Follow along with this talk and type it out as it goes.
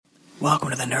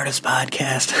Welcome to the Nerdist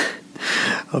Podcast.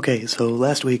 Okay, so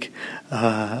last week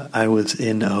I was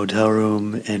in a hotel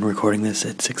room and recording this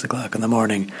at 6 o'clock in the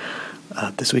morning.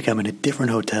 This week I'm in a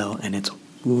different hotel and it's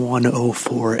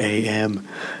 1:04 a.m.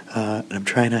 And I'm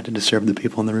trying not to disturb the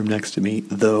people in the room next to me,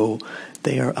 though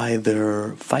they are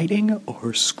either fighting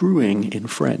or screwing in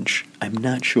French. I'm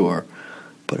not sure,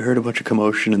 but I heard a bunch of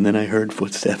commotion and then I heard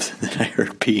footsteps and then I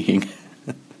heard peeing.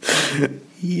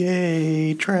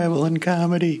 Yay, travel and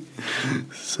comedy.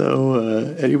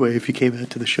 So, anyway, if you came out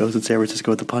to the shows in San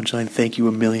Francisco at the Punchline, thank you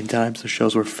a million times. The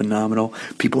shows were phenomenal.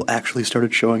 People actually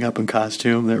started showing up in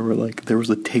costume. There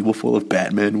was a table full of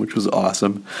Batman, which was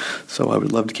awesome. So I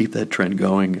would love to keep that trend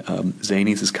going.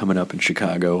 Zanies is coming up in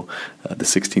Chicago, the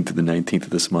 16th to the 19th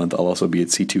of this month. I'll also be at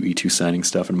C2E2 signing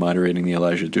stuff and moderating the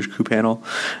Elijah Dushku panel.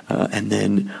 And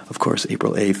then, of course,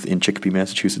 April 8th in Chicopee,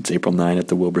 Massachusetts, April 9th at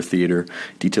the Wilbur Theater.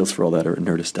 Details for all that are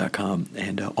at Nerdist.com.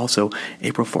 And also,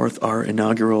 April 4th, our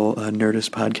inaugural Nerdist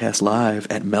podcast live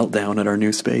at Meltdown at our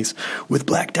new space with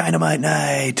Black Dynamite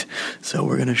Night. So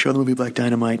we're going to show the movie Black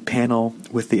Dynamite panel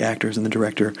with the actors and the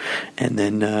director, and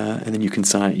then you can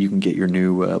get your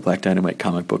new Black Dynamite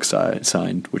comic book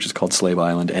signed, which is called Slave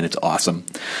Island, and it's awesome.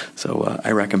 So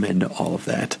I recommend all of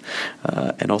that.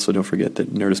 And also, don't forget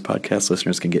that Nerdist podcast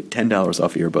listeners can get $10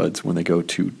 off earbuds when they go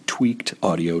to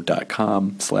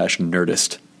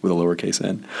tweakedaudio.com/nerdist. with a lowercase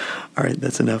n. All right,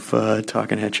 that's enough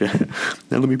talking at you.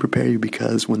 Now let me prepare you,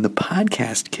 because when the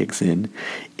podcast kicks in,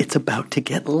 it's about to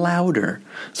get louder.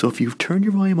 So if you've turned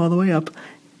your volume all the way up,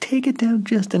 take it down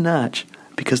just a notch,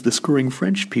 because the screwing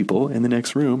French people in the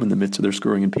next room, in the midst of their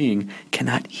screwing and peeing,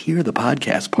 cannot hear the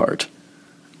podcast part,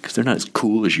 because they're not as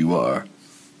cool as you are.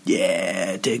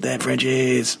 Yeah, take that,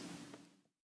 Frenchies.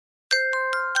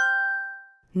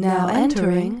 Now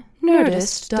entering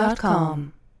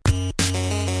Nerdist.com.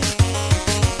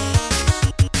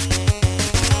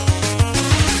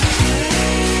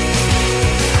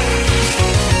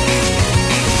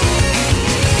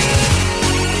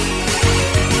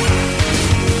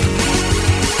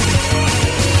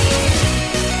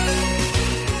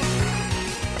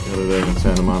 In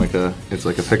Santa Monica, it's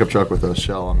like a pickup truck with a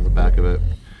shell on the back of it,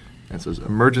 and it says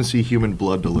emergency human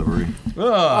blood delivery.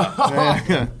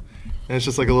 And it's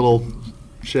just like a little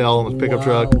shell in the pickup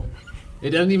truck.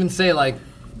 It doesn't even say like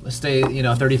stay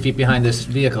 30 feet behind this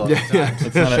vehicle. Yeah.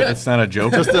 It's not a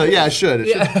joke. Just it should.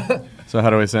 So how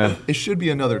do I sound? It should be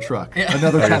another truck,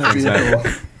 another kind of vehicle.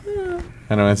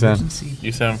 How do I sound?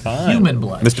 You sound fine. Human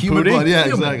blood. Mr. Human Pudi? blood, yeah,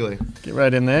 exactly. Get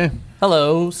right in there.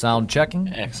 Hello, sound checking.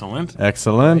 Excellent.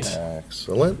 Excellent.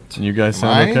 Excellent. You guys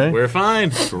sound okay? We're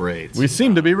fine. Great. We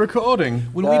seem to be recording.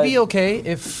 Would we be okay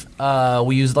if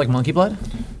we used like monkey blood?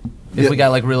 If we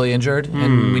got like really injured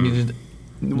and we needed...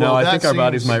 No, I think our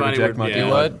bodies might reject monkey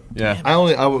blood. Yeah.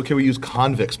 Yeah. Can we use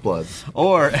convict's blood?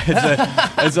 Or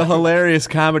as a hilarious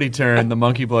comedy turn, the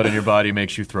monkey blood in your body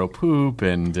makes you throw poop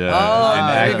and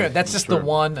that's just the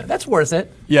one. That's worth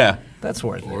it. Yeah. That's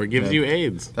worth it. Or it gives you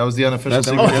AIDS. That was the unofficial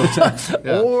sequel.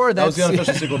 Or that was the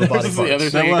unofficial sequel to Body This is the Parts. other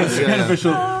thing. That was the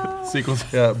unofficial sequel.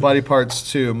 Yeah, Body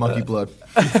Parts 2, Monkey Blood.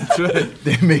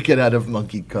 They make it out of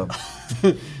monkey cum.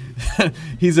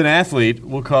 He's an athlete.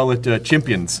 We'll call it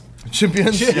Chimpions.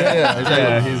 Champions?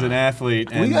 Yeah, he's an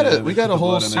athlete. We got a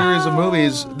whole series of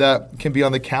movies that can be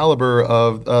on the caliber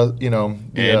of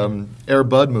Air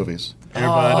Bud movies. Air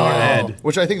Bud or Ed.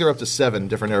 Which I think they're up to 7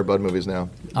 different Air Bud movies now.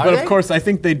 But of course, I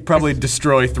think they'd probably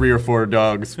destroy 3 or 4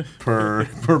 dogs per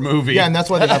movie. Yeah, and that's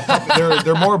why they have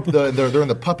they're in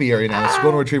the puppy area now. It's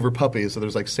golden retriever puppies. So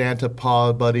there's like Santa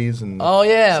Paw buddies and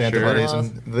Santa buddies,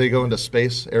 and they go into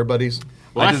space, Air buddies.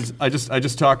 What? I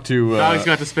just talked to Dogs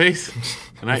got to space?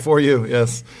 For you,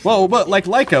 yes. Well, but like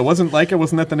Laika, wasn't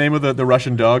that the name of the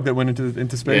Russian dog that went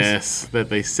into space? Yes, that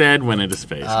they said went into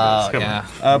space. Come on.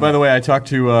 By the way, I talked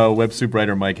to web soup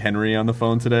writer Mike Henry on the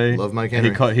phone today. Love Mike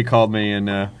Henry. And he called me and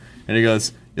he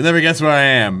goes, "You'll never guess where I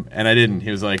am," and I didn't.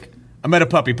 He was like, "I'm at a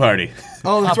puppy party."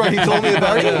 Oh, that's right. He told me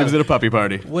about it. He was at a puppy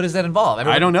party. What does that involve?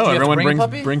 I don't know. Do you have to Everyone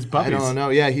bring brings puppies. I don't know.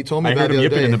 Yeah, he told me I about heard it him the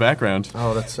other yipping day. in the background.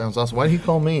 Oh, that sounds awesome. Why did he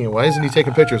call me? Why isn't he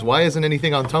taking pictures? Why isn't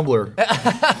anything on Tumblr?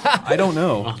 I don't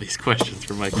know. All these questions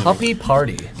from Mike. Puppy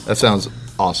party. That sounds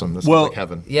awesome. That sounds like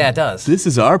heaven. Yeah, it does. This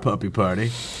is our puppy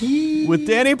party with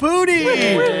Danny Pudi.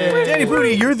 Danny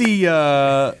Pudi, you're the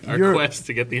Our quest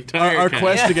to get the entire our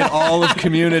quest to get all of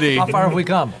Community. How far have we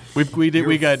come? We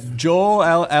got Joel,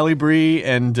 Ali Bree,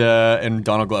 and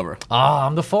Donald Glover.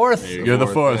 I'm the fourth. You're the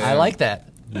fourth. I like that.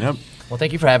 Yep. Well,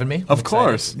 thank you for having me. Of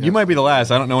course. You might be the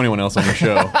last. I don't know anyone else on the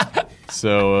show.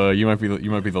 So you might be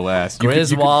the last.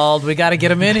 Griswold, we got to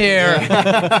get him in here.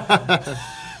 I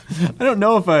don't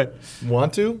know if I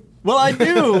want to. Well, I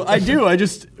do.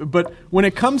 But when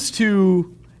it comes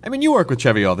to, I mean, you work with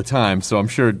Chevy all the time, so I'm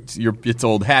sure it's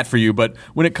old hat for you. But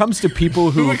when it comes to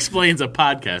people Who explains a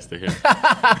podcast to him?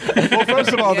 well,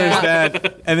 first of all, there's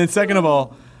that, and then second of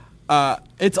all,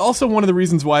 it's also one of the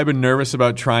reasons why I've been nervous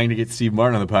about trying to get Steve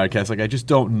Martin on the podcast. Like, I just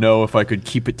don't know if I could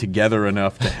keep it together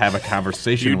enough to have a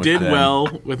conversation with them. You did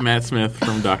well with Matt Smith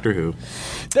from Doctor Who.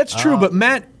 That's true, but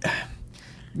Matt.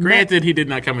 Granted, he did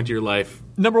not come into your life.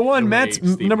 Number one,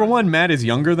 Matt is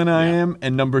younger than I am,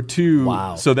 and number two,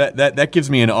 so that gives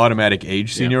me an automatic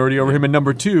age seniority over him. And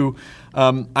number two,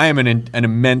 I am an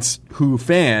immense Who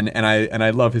fan, and I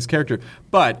love his character.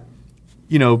 But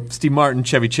Steve Martin,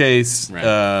 Chevy Chase,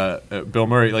 Bill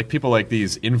Murray, like people like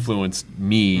these influenced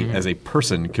me as a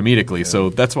person comedically. Yeah. So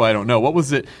that's why I don't know. What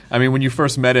was it? I mean, when you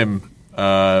first met him,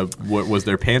 was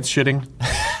there pants shitting?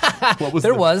 What was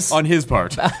there was on his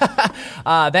part.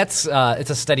 It's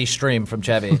a steady stream from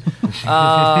Chevy.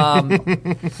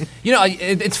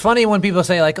 It's funny when people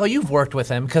say like, "Oh, you've worked with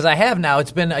him," because I have now.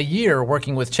 It's been a year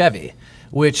working with Chevy,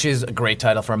 which is a great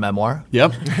title for a memoir.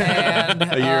 Yep, and,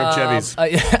 a year of Chevys.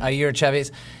 A year of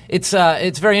Chevys.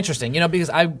 It's very interesting,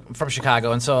 because I'm from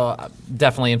Chicago, and so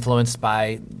definitely influenced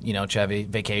by Chevy,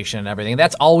 vacation, and everything.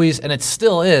 That's always, and it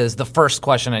still is, the first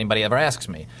question anybody ever asks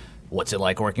me. What's it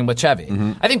like working with Chevy?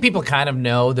 Mm-hmm. I think people kind of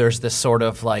know there's this sort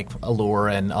of like allure,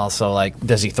 and also like,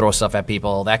 does he throw stuff at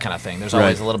people? That kind of thing. There's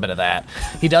always a little bit of that.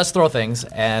 He does throw things,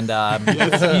 and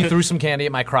he threw some candy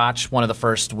at my crotch one of the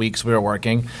first weeks we were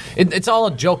working. It's all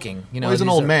joking, Well, he's an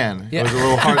old man. Yeah. It was a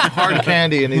little hard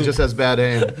candy, and he just has bad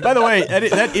aim. By the way,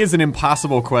 that is an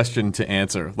impossible question to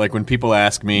answer. Like when people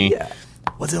ask me. Yeah.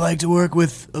 What's it like to work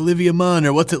with Olivia Munn,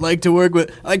 or what's it like to work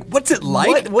with what's it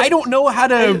like? What? I don't know how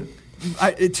to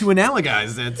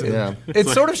analogize that. Yeah.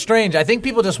 It's sort of strange. I think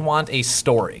people just want a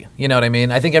story. You know what I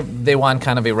mean? I think they want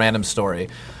kind of a random story.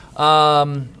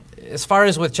 As far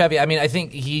as with Chevy, I mean, I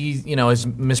think he, has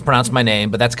mispronounced my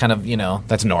name, but that's kind of,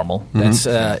 that's normal. Mm-hmm. That's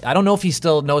I don't know if he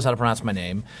still knows how to pronounce my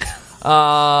name.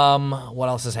 What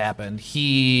else has happened?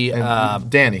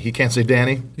 Danny. He can't say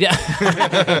Danny. Yeah,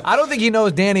 I don't think he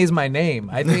knows Danny is my name.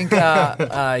 I think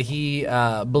I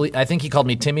think he called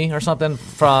me Timmy or something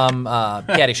from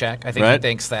Caddyshack. I think he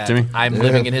thinks that Timmy. I'm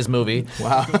living in his movie.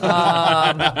 Wow.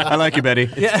 I like you, Betty.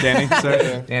 It's Danny.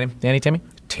 Sorry. Danny, Timmy.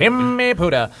 Timmy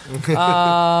Puda.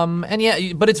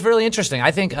 But it's really interesting. I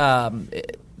think.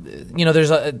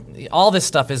 There's all this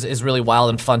stuff is really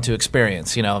wild and fun to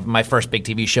experience. My first big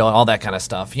TV show, all that kind of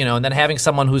stuff. And then having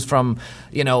someone who's from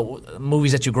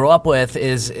movies that you grew up with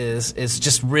is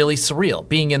just really surreal.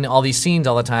 Being in all these scenes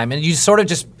all the time, and you sort of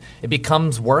just it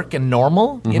becomes work and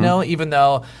normal. Mm-hmm. Even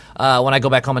though when I go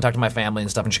back home and talk to my family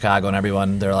and stuff in Chicago and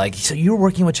everyone, they're like, "So you're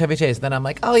working with Chevy Chase?" Then I'm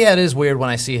like, "Oh yeah, it is weird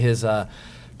when I see his."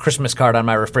 Christmas card on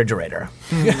my refrigerator.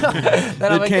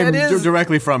 It came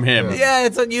directly from him. Yeah,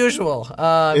 it's unusual.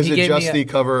 Is it just the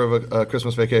cover of a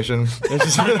Christmas Vacation?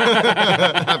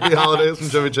 Happy Holidays from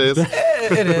Chevy Chase. It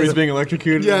is. Where he's being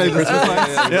electrocuted. Yeah,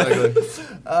 exactly.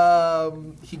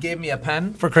 He gave me a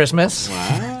pen for Christmas.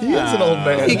 Wow. He is an old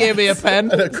man. He gave me a pen.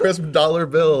 And a crisp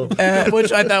 $1 bill.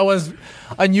 Which I thought was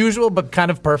unusual but kind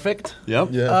of perfect. Yep.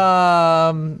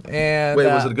 Yeah. Wait,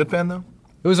 was it a good pen though?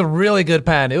 It was a really good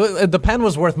pen. The pen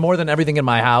was worth more than everything in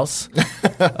my house.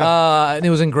 And it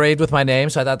was engraved with my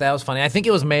name, so I thought that was funny. I think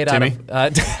it was made Timmy.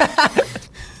 out of...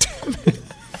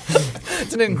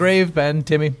 It's an engraved pen,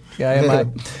 Timmy. Yeah,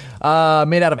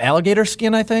 made out of alligator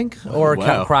skin, I think, or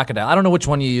crocodile. I don't know which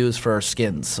one you use for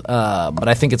skins, but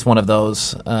I think it's one of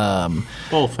those.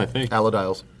 Both, I think.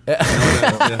 Allodiles.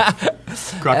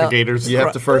 Crocodilators. You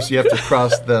have to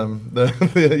cross them.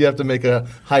 You have to make a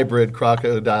hybrid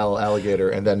crocodile alligator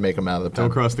and then make them out of the pen.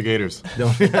 Don't cross the gators.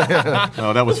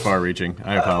 Oh, that was far-reaching.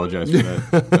 I apologize for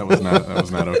that. That was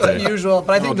not okay. It's unusual,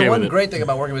 but I think the one great thing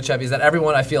about working with Chevy is that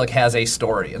everyone I feel like has a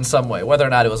story in some way, whether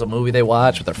or not it was a movie they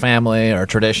watched with their family or a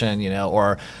tradition,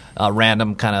 or a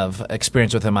random kind of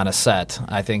experience with him on a set.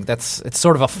 I think it's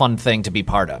sort of a fun thing to be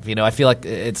part of. I feel like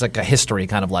it's like a history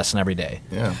kind of lesson every day.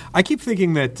 Yeah. I keep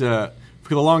thinking that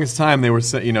for the longest time they were,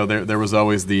 there was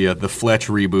always the Fletch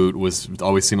reboot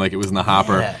always seemed like it was in the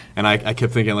hopper, and I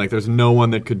kept thinking like there's no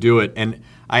one that could do it, and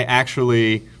I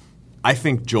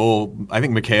think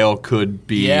Mikhail could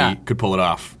pull it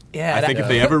off. Yeah, I think if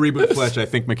they ever reboot Fletch, I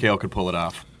think Mikhail could pull it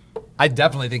off. I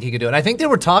definitely think he could do it. I think they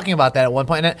were talking about that at one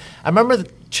point. And I remember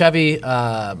Chevy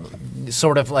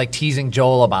sort of like teasing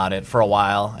Joel about it for a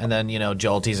while, and then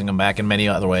Joel teasing him back in many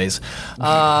other ways.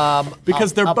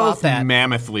 Because they're both that.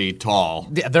 mammothly tall.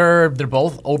 Yeah, they're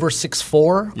both over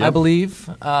 6'4", I believe.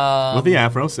 With the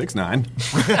afro,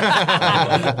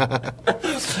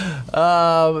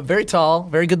 6'9". Very tall,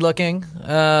 very good looking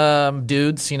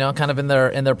dudes. Kind of in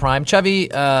their prime. Chevy,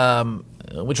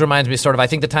 which reminds me, sort of. I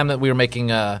think the time that we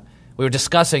were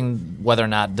discussing whether or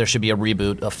not there should be a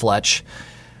reboot of Fletch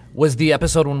was the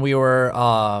episode when we were,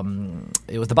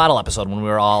 it was the bottle episode when we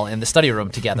were all in the study room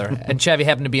together. And Chevy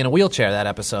happened to be in a wheelchair that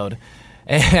episode.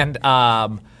 And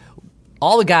all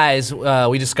the guys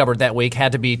we discovered that week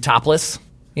had to be topless,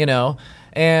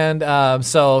 And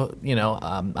obviously,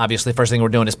 first thing we're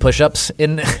doing is push-ups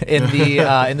in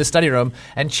the study room.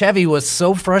 And Chevy was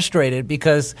so frustrated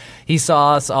because he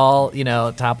saw us all,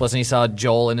 topless, and he saw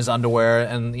Joel in his underwear,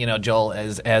 and Joel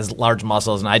has large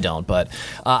muscles, and I don't. But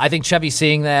I think Chevy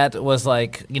seeing that was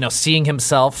like, seeing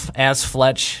himself as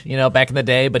Fletch, back in the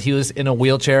day. But he was in a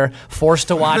wheelchair, forced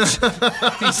to watch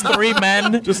these three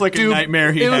men, just like a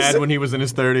nightmare he had when he was in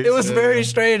his 30s. It was very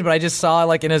strange, but I just saw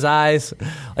like in his eyes,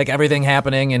 like everything happening,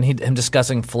 and him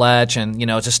discussing Fletch, and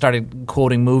just started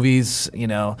quoting movies.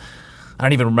 I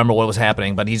don't even remember what was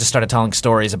happening, but he just started telling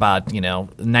stories about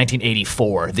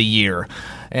 1984, the year,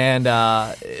 and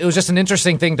it was just an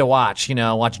interesting thing to watch.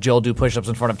 Watch Joel do push-ups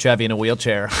in front of Chevy in a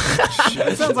wheelchair.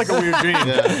 That sounds like a weird dream.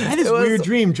 That is a weird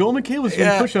dream. Joel McHale was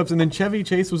doing push-ups, and then Chevy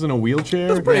Chase was in a wheelchair.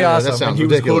 That's pretty awesome. That sounds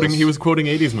and ridiculous. He was quoting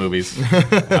 80s movies.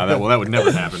 That would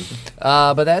never happen.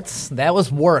 But that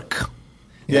was work.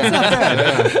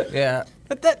 Yeah.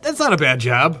 That's not a bad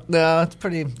job. No, it's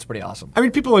pretty awesome. I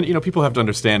mean, people have to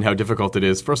understand how difficult it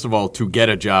is. First of all, to get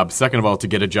a job. Second of all, to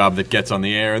get a job that gets on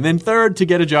the air, and then third, to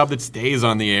get a job that stays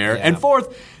on the air, and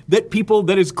fourth,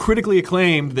 that is critically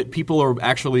acclaimed, that people are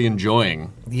actually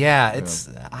enjoying. Yeah,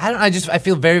 I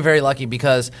feel very, very lucky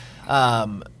because.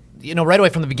 Right away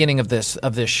from the beginning of this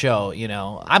show,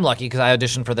 I'm lucky because I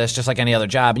auditioned for this just like any other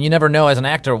job, and you never know as an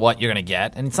actor what you're going to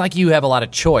get, and it's like you have a lot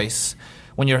of choice.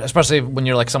 Especially when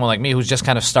you're like someone like me who's just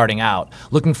kind of starting out,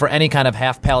 looking for any kind of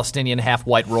half Palestinian, half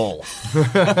white role.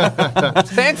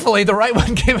 Thankfully, the right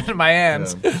one came into my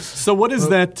hands. Yeah. So what is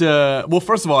that? Well,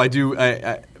 first of all,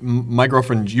 my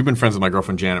girlfriend. You've been friends with my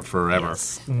girlfriend Janet forever,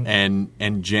 yes.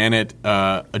 and Janet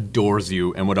adores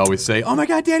you and would always say, "Oh my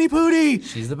God, Danny Pudi,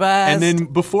 she's the best." And then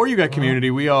before you got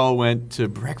Community, we all went to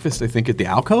breakfast. I think at the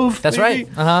Alcove. That's maybe?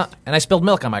 right. And I spilled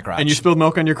milk on my crotch. And you spilled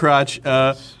milk on your crotch.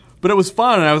 But it was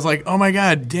fun, and I was like, "Oh my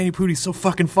God, Danny Pudi's so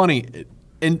fucking funny,"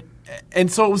 and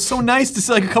so it was so nice to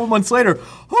see, like a couple months later,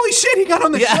 holy shit, he got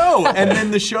on the show, and then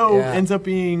the show ends up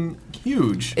being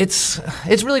huge. It's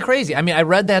really crazy. I mean, I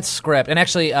read that script, and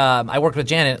actually, I worked with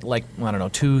Janet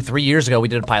 2-3 years ago. We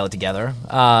did a pilot together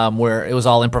where it was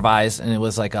all improvised, and it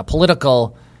was like a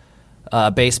political.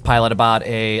 Based pilot about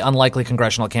a unlikely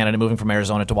congressional candidate moving from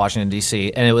Arizona to Washington,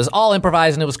 D.C., and it was all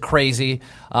improvised, and it was crazy.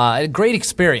 A great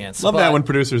experience. Love that when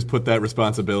producers put that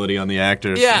responsibility on the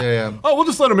actors. Yeah. Oh, we'll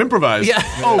just let them improvise. Yeah.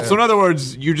 So in other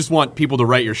words, you just want people to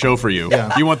write your show for you.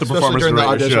 Yeah. You want the performers to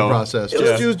write your show. Process.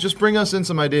 Just bring us in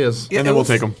some ideas. And then we'll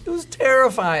take them. It was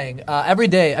terrifying. Every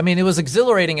day. I mean, it was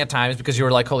exhilarating at times because you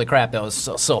were like, holy crap, that was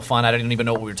so fun. I didn't even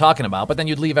know what we were talking about. But then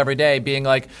you'd leave every day being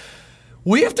like,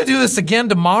 we have to do this again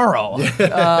tomorrow.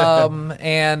 So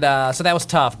that was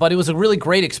tough. But it was a really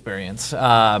great experience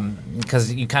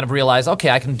because you kind of realize, okay,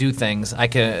 I can do things.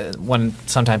 When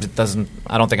sometimes it doesn't,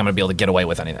 I don't think I'm going to be able to get away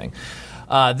with anything.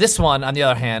 This one, on the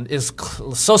other hand, is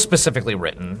so specifically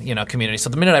written, Community.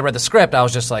 So the minute I read the script, I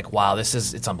was just like, wow,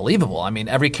 it's unbelievable. I mean,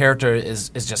 every character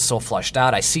is just so fleshed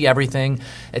out. I see everything.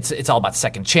 It's all about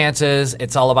second chances.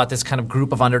 It's all about this kind of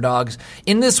group of underdogs.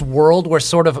 In this world where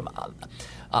sort of...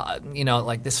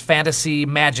 like this fantasy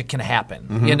magic can happen.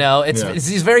 Mm-hmm. It's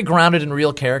these very grounded in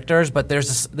real characters, but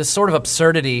there's this sort of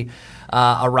absurdity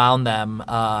around them,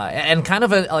 and kind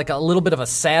of a little bit of a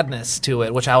sadness to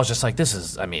it, which I was just like, this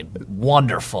is,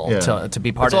 wonderful to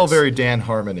be part of. It's all very Dan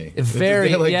Harmony.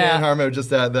 Dan Harmon,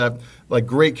 just that like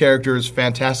great characters,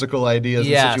 fantastical ideas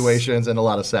and situations, and a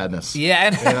lot of sadness. Yeah,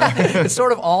 and it's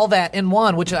sort of all that in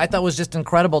one, which I thought was just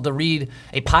incredible to read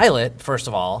a pilot, first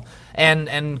of all,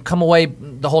 and come away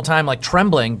the whole time like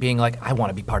trembling, being like, I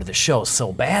want to be part of this show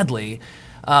so badly.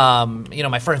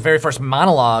 My very first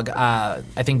monologue,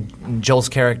 I think Joel's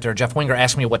character, Jeff Winger,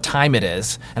 asked me what time it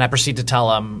is, and I proceed to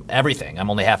tell him everything. I'm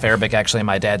only half Arabic, actually, and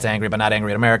my dad's angry, but not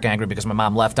angry at America, angry because my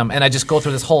mom left him. And I just go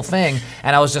through this whole thing,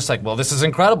 and I was just like, well, this is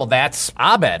incredible. That's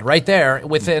Abed right there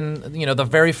within, the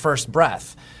very first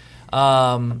breath.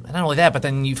 And not only that, but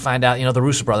then you find out, the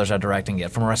Russo brothers are directing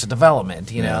it from Arrested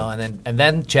Development, and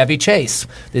then Chevy Chase,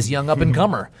 this young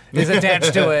up-and-comer, is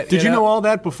attached to it. Did you know all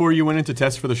that before you went into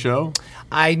test for the show?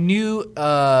 I knew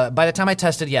by the time I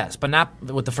tested, yes, but not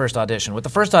with the first audition. With the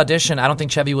first audition, I don't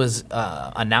think Chevy was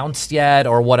announced yet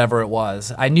or whatever it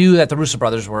was. I knew that the Russo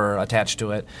brothers were attached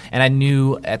to it, and I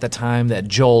knew at the time that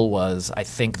Joel was, I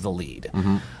think, the lead.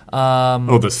 Mm-hmm.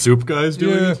 The soup guy's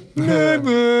doing it?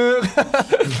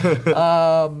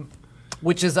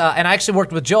 Which is, and I actually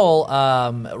worked with Joel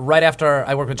right after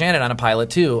I worked with Janet on a pilot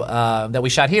too that we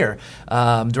shot here,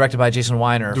 directed by Jason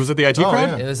Weiner. Was it the IT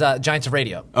crowd? It was Giants of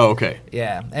Radio. Oh, okay.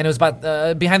 Yeah, and it was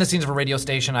about behind the scenes of a radio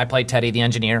station. I played Teddy, the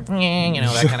engineer,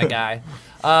 that kind of guy.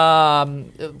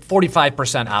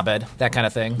 45% Abed, that kind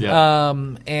of thing. Yeah.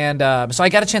 So I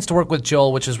got a chance to work with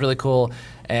Joel, which was really cool.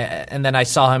 And then I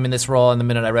saw him in this role, and the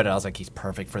minute I read it, I was like, he's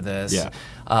perfect for this. Yeah.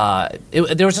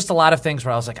 There was just a lot of things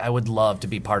where I was like, I would love to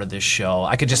be part of this show.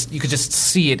 You could just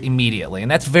see it immediately, and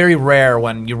that's very rare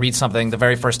when you read something the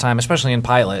very first time, especially in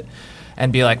pilot,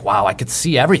 and be like, wow, I could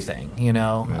see everything. So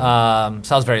I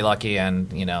was very lucky, and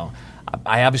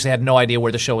I obviously had no idea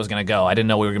where the show was going to go. I didn't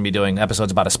know we were going to be doing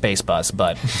episodes about a space bus,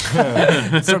 but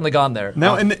it's certainly gone there.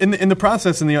 Now, in the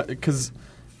process, because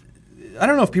I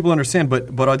don't know if people understand, but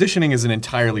auditioning is an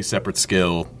entirely separate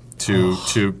skill to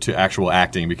actual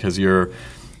acting, because you're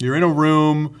in a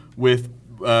room with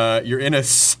you're in a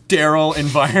sterile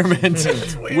environment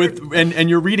and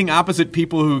you're reading opposite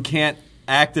people who can't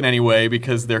act in any way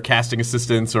because they're casting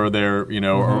assistants or they're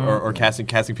or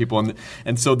casting people,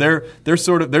 and so they're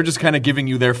just kind of giving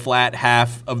you their flat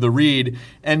half of the read,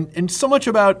 and so much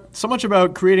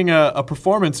about creating a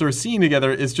performance or a scene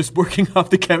together is just working off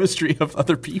the chemistry of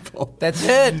other people. That's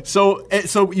it.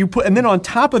 So you put, and then on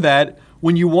top of that,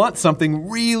 when you want something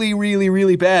really, really,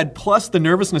 really bad, plus the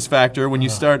nervousness factor, when you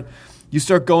start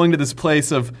going to this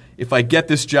place of, if I get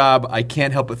this job, I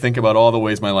can't help but think about all the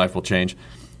ways my life will change.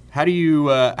 How are you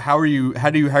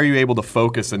able to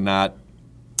focus and not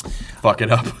fuck it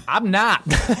up? I'm not.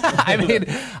 I mean,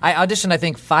 I auditioned I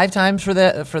think 5 times for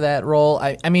that role.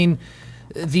 I mean,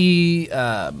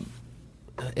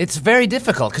 it's very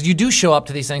difficult because you do show up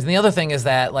to these things. And the other thing is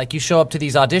that, like, you show up to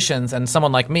these auditions, and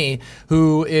someone like me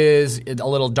who is a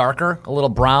little darker, a little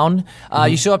brown,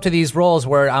 you show up to these roles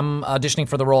where I'm auditioning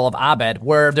for the role of Abed,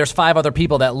 where there's 5 other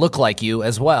people that look like you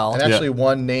as well. And actually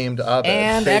one named Abed.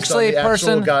 And actually a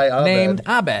person named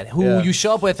Abed, who you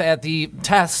show up with at the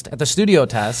studio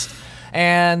test.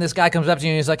 And this guy comes up to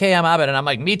you and he's like, hey, I'm Abed. And I'm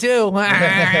like, me too.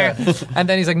 And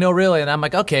then he's like, no, really? And I'm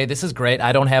like, okay, this is great.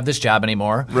 I don't have this job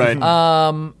anymore. Right.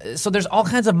 So there's all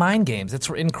kinds of mind games. It's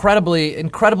incredibly,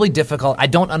 incredibly difficult. I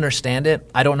don't understand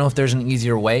it. I don't know if there's an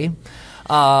easier way.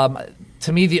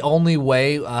 To me, the only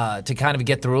way to kind of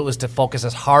get through it was to focus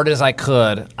as hard as I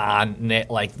could on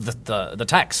the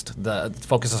text,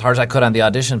 focus as hard as I could on the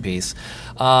audition piece.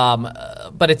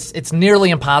 But it's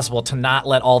nearly impossible to not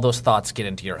let all those thoughts get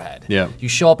into your head. Yeah. You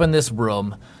show up in this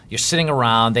room. You're sitting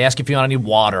around. They ask you if you want any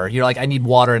water. You're like, I need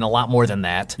water and a lot more than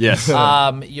that. Yes.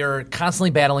 You're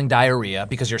constantly battling diarrhea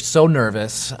because you're so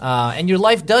nervous. And your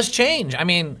life does change. I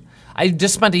mean, I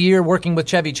just spent a year working with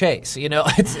Chevy Chase.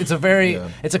 It's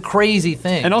a crazy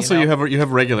thing. And also, you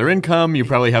have regular income. You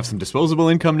probably have some disposable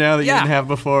income now that you didn't have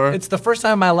before. It's the first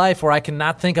time in my life where I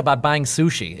cannot think about buying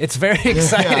sushi. It's very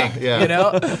exciting.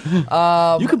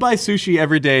 You could buy sushi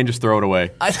every day and just throw it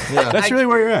away. That's really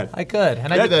where you're at. I could.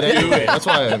 And I do that anyway. That's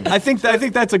why I think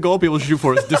that's a goal people should shoot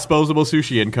for, is disposable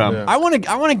sushi income. Yeah. I want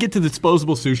to get to the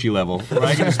disposable sushi level where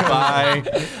I can just buy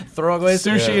throw away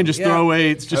sushi and just throw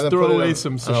away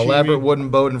some sashimi. Elaborate wooden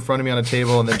boat in front of me on a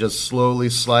table, and then just slowly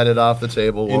slide it off the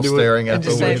table while staring at the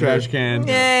window. Trash can.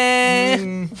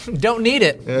 Don't need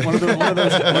it. One of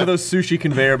those sushi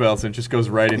conveyor belts, and it just goes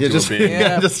right into a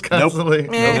bin. Just constantly.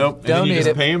 Nope. Don't you need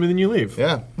just pay them, and then you leave.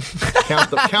 Yeah.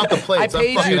 Count the plates. I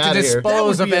paid you to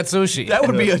dispose of that sushi. That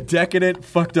would be a decadent,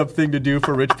 fucked up thing to do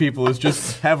for rich people, is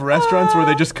just have restaurants where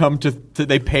they just come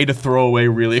they pay to throw away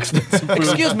really expensive food.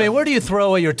 Excuse me, where do you throw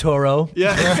away your Toro?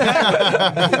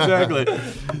 Yeah, exactly.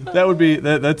 That would be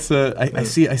that's. I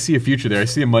see a future there. I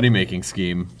see a money making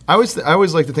scheme. I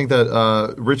always like to think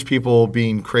that rich people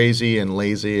being crazy and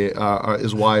lazy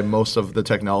is why most of the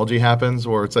technology happens.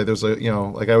 Where it's like there's I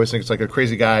always think it's like a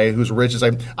crazy guy who's rich is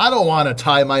like, I don't want to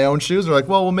tie my own shoes. They're like,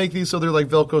 well, we'll make these so they're like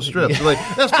Velcro strips. They're like,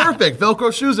 that's perfect.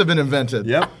 Velcro shoes have been invented.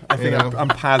 Yep, I think I'm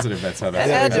positive that's how that.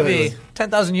 It had to be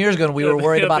 10,000 years ago. We were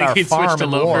worried about our farm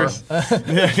and war.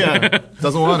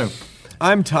 Doesn't want to.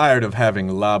 I'm tired of having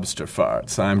lobster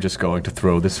farts. I'm just going to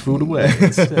throw this food away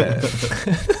instead.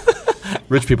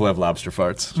 Rich people have lobster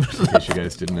farts, in case you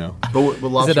guys didn't know. But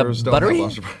lobsters don't buttery?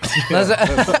 have lobster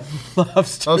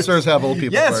farts. Lobsters have old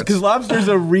people Yes, farts. because lobsters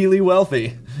are really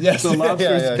wealthy. Yes. So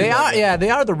lobsters. They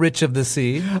are the rich of the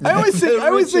sea. I always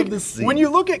think when you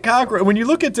look at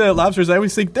lobsters, I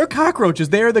always think they're cockroaches.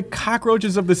 They are the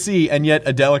cockroaches of the sea, and yet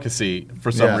a delicacy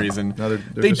for some reason. No, they're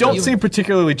they just don't evil. seem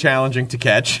particularly challenging to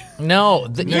catch. No,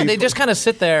 they just kind of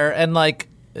sit there and like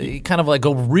kind of like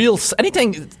go real.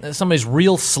 Anything somebody's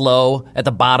real slow at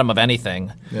the bottom of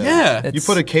anything. Yeah. You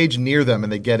put a cage near them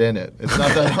and they get in it. It's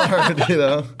not that hard, you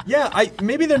know. Yeah,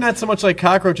 maybe they're not so much like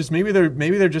cockroaches. Maybe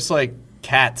they're just like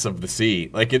cats of the sea.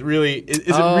 Like it really is it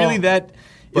really that.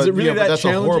 But, Is it really but that that's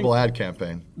challenging? a horrible ad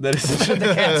campaign. That is. The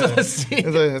cats of the sea.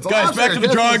 It's a Guys, lobster, back to the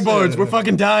yes. drawing boards. We're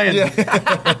fucking dying.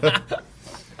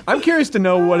 I'm curious to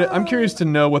know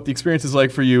what the experience is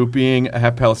like for you being a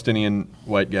half Palestinian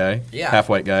white guy, half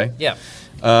white guy. Yeah.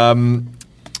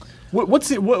 What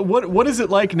is it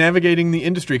like navigating the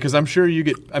industry? Because I'm sure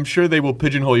they will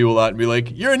pigeonhole you a lot and be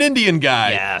like, you're an Indian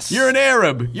guy, Yes. you're an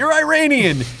Arab, you're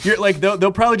Iranian. You're like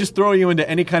they'll probably just throw you into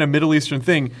any kind of Middle Eastern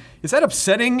thing. Is that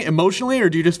upsetting emotionally, or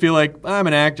do you just feel like I'm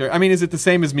an actor? I mean, is it the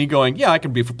same as me going, yeah, I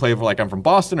can play like I'm from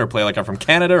Boston, or play like I'm from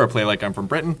Canada, or play like I'm from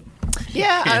Britain?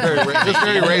 Yeah. Just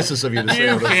very racist of you to say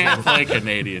You all those can't play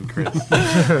Canadian, Chris.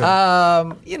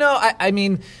 I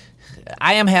mean,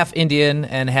 I am half Indian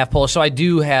and half Polish, so I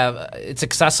do have. It's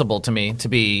accessible to me to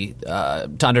be to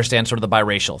understand sort of the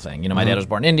biracial thing. You know, my dad was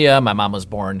born in India, my mom was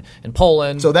born in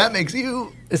Poland, So that makes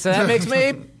you. so that makes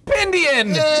me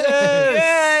Pindian.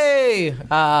 Yay!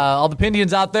 All the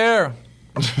Pindians out there.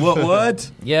 What?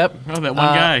 Yep. Oh, that one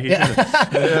guy. He did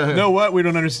it. No, what? We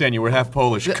don't understand you. We're half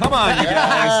Polish. Come on, you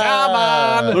guys. Come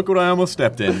on. Look what I almost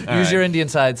stepped in. All Use right. your Indian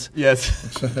sides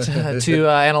Yes. to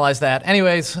analyze that.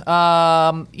 Anyways,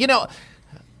 I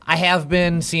have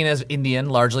been seen as Indian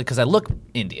largely because I look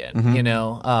Indian.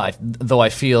 Though I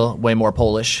feel way more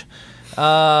Polish.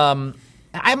 I'm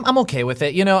okay with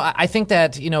it. I think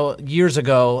that years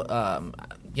ago,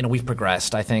 we've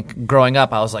progressed. I think growing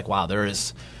up, I was like, wow,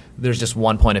 there's just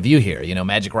one point of view here.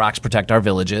 Magic rocks protect our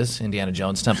villages. Indiana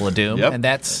Jones, Temple of Doom, Yep. and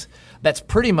that's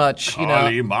pretty much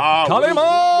Kalima.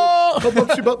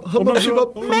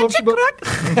 Magic rock.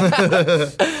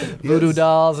 Voodoo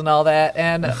dolls and all that,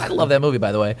 and I love that movie,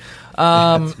 by the way.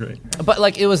 That's great. But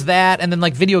like it was that, and then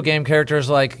like video game characters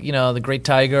like the Great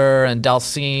Tiger and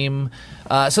Dalsim.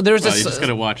 So there's Well, this. you just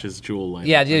gotta watch his jewel line.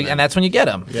 Yeah, and that's when you get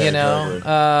them.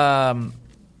 exactly.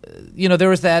 There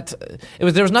was that.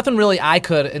 There was nothing really I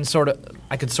could sort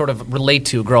of relate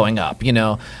to growing up.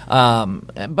 But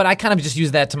I kind of just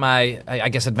used that to my, I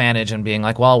guess, advantage and being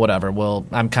like, well, whatever. Well,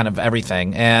 I'm kind of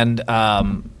everything, and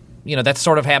that's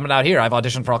sort of happened out here. I've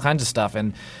auditioned for all kinds of stuff,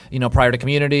 and prior to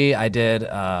Community, I did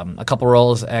a couple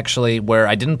roles actually where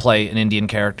I didn't play an Indian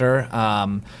character,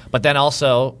 but then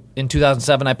also in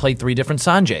 2007 I played 3 different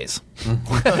Sanjays.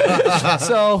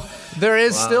 So there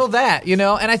is still that, and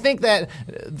I think that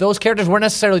those characters weren't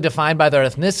necessarily defined by their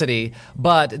ethnicity,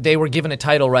 but they were given a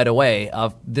title right away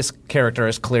of this character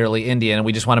is clearly Indian, and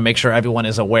we just want to make sure everyone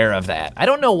is aware of that. I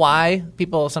don't know why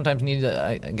people sometimes need to,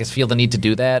 I guess, feel the need to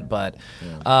do that, but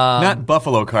Not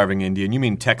buffalo carving Indian. You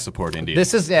mean tech support Indian.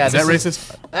 this is Is that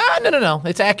racist? No.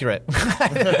 It's accurate.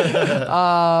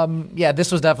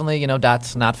 This was definitely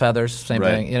dots, not feathers, same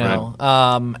Right, thing. And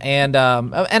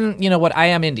you know what? I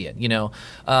am Indian.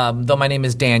 Though my name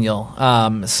is Daniel.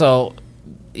 So.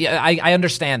 Yeah, I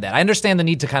understand that. I understand the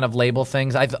need to kind of label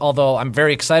things. Although I'm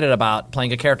very excited about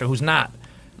playing a character who's not,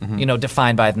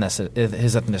 defined by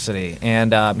his ethnicity,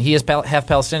 and he is half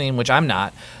Palestinian, which I'm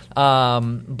not.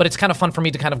 But it's kind of fun for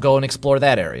me to kind of go and explore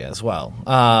that area as well.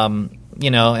 And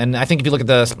I think if you look at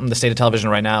the state of television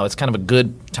right now, it's kind of a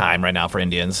good time right now for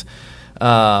Indians.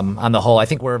 On the whole, I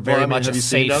think we're very much have you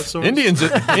seen safe. Outsourced? Indians.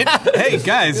 Hey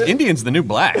guys, Indians the new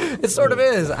black. It sort of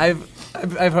is.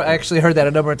 I've actually heard that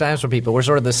a number of times from people. We're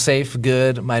sort of the safe,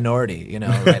 good minority,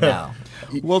 right now.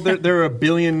 Well, there are 1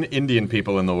 billion Indian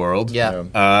people in the world. Yeah.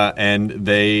 And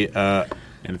they.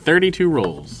 And 32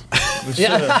 roles. 32.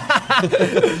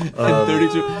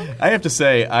 I have to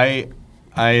say,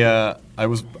 I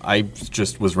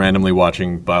just was randomly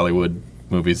watching Bollywood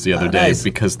movies the other day nice.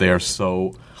 because they are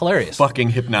so Hilarious. fucking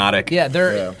hypnotic. Yeah,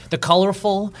 they're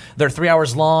colorful. They're 3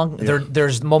 hours long.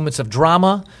 There's moments of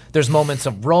drama. There's moments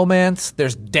of romance.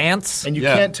 There's dance. And you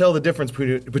can't tell the difference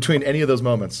between any of those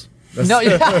moments. No,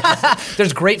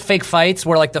 there's great fake fights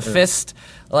where like the fist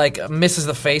like misses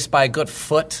the face by a good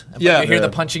foot. But you hear the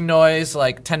punching noise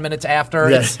like 10 minutes after.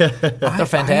 They're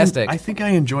fantastic. I think I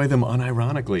enjoy them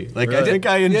unironically. Like I think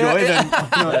I enjoy them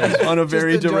on a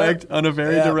very direct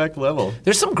level.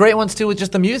 There's some great ones too with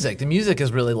just the music. The music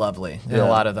is really lovely in a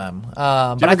lot of them.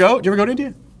 Did you ever go to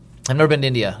India? I've never been to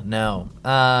India. No.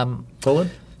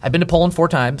 Poland? I've been to Poland 4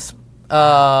 times.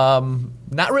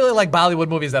 Not really like Bollywood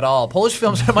movies at all. Polish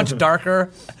films are much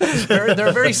darker.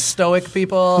 They're very stoic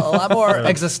people. A lot more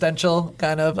existential,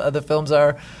 kind of. The films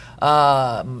are.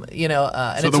 And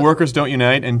so the workers don't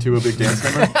unite into a big dance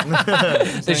number?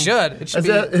 They should. It should be.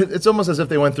 It's almost as if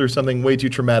they went through something way too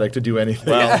traumatic to do anything.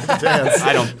 Dance.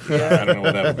 I don't know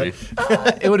what that would be.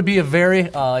 It would be a very,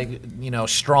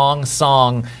 strong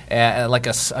song like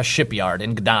a shipyard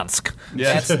in Gdansk.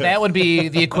 Yes. That would be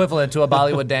the equivalent to a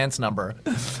Bollywood dance number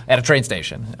at a train station.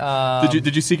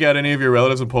 Did you seek out any of your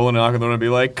relatives in Poland and knock on the door and be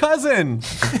like, cousin?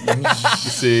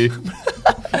 See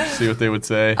what they would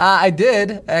say. I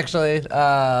did, actually,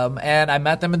 and I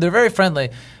met them, and they're very friendly.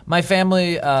 My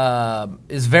family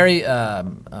is very,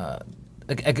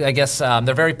 I guess,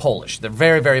 they're very Polish. They're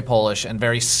very, very Polish and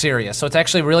very serious. So it's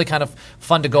actually really kind of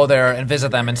fun to go there and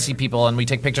visit them and see people, and we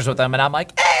take pictures with them, and I'm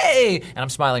like, hey! And I'm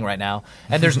smiling right now.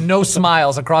 And there's no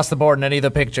smiles across the board in any of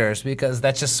the pictures because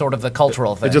that's just sort of the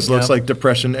cultural thing. It just looks like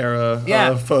Depression-era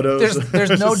photos.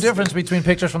 There's no difference between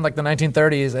pictures from like the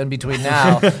 1930s and between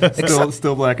now.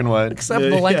 Still black and white. Except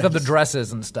the length of the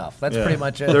dresses and stuff. That's pretty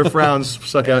much it. Their frowns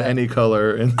suck out any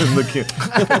color in the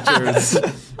pictures.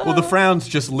 Well, the frowns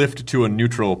just lift to a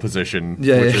neutral position,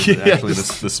 which is actually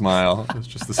the smile. It's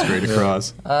just the straight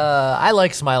across. I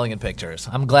like smiling in pictures.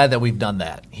 I'm glad that we've done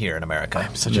that here in America.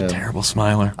 I'm such a terrible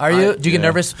smiler. Are you? Do you get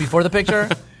nervous before the picture?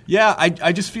 Yeah,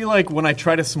 I just feel like when I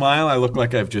try to smile, I look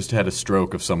like I've just had a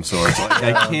stroke of some sort.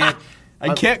 Like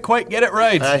I can't quite get it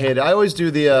right. I hate it. I always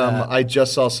do the I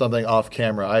just saw something off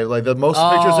camera. I like the most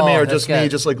pictures of me are just me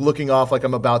just like looking off like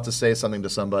I'm about to say something to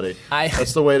somebody.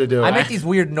 That's the way to do it. I make these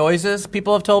weird noises,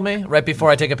 people have told me, right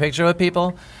before I take a picture with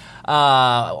people, where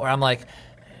I'm like,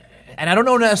 and I don't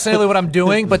know necessarily what I'm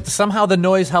doing, but somehow the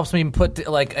noise helps me put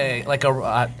like a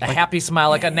happy smile,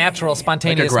 like a natural,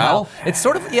 spontaneous like a growl? smile. It's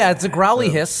sort of, it's a growly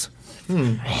hiss.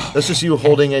 That's just you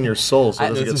holding in your soul so it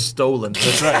doesn't get stolen.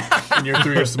 That's right. And you're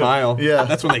through your smile. Yeah.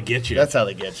 That's when they get you. That's how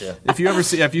they get you. If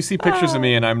you see pictures of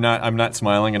me and I'm not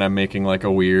smiling and I'm making like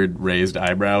a weird raised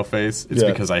eyebrow face, it's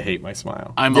because I hate my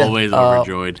smile. I'm always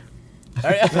overjoyed.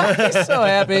 He's so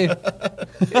happy.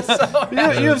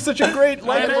 You have such a great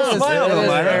likable smile, It is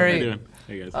Elmira. very- How you doing?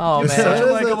 Hey guys. Oh Such a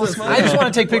man, likable smile. I just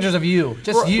want to take pictures of you,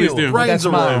 just you. Please do. With that Brightens the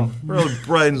smile. room. Really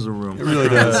brightens the room. It really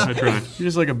does. I try. You're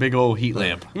just like a big old heat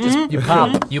lamp. You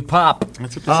pop.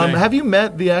 That's what they say. Have you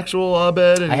met the actual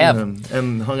Abed I have.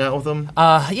 and hung out with him?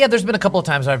 Yeah, there's been a couple of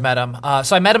times I've met him.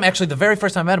 So I met him actually. The very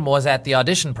first time I met him was at the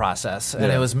audition process, and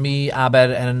it was me,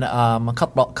 Abed, and a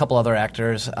couple other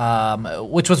actors,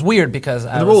 which was weird because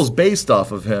The role was based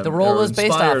off of him. The role was based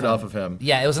inspired off of him.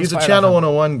 Yeah, it was He's a inspired Channel off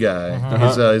him. 101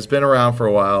 guy. He's been around for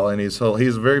a while, and he's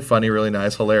very funny, really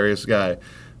nice, hilarious guy.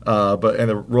 And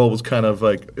the role was kind of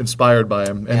like inspired by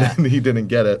him, and then he didn't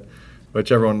get it. Which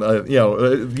everyone, you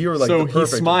were like So the he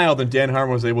perfect. smiled, and Dan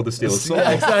Harmon was able to steal his soul.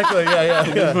 Yeah, exactly.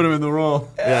 Yeah. Put him in the role.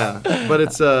 Yeah, but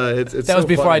it's That was so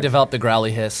before funny. I developed the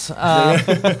growly hiss. I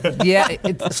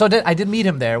did meet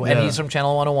him there, and he's from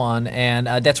Channel 101, and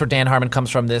that's where Dan Harmon comes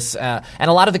from. And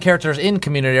a lot of the characters in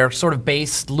Community are sort of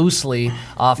based loosely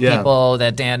off people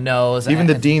that Dan knows. Even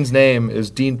the dean's name is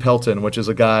Dean Pelton, which is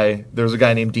a guy. There's a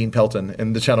guy named Dean Pelton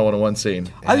in the Channel 101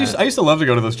 scene. I used to love to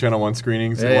go to those Channel 1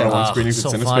 screenings, 101 screenings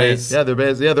so at funny. CineSpace.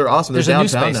 Yeah, they're awesome. There's they're a new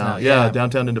downtown space now. now, Yeah, yeah.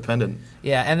 downtown Independent.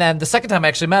 Yeah, and then the second time I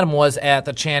actually met him was at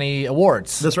the Channy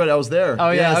Awards. That's right. I was there. Oh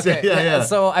yeah, Yes, okay. Yeah.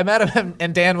 So I met him,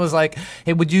 and Dan was like,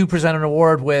 "Hey, would you present an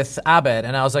award with Abed?"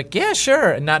 And I was like, "Yeah, sure,"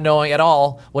 and not knowing at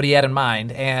all what he had in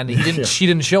mind. And he didn't. She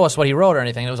didn't show us what he wrote or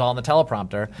anything. It was all in the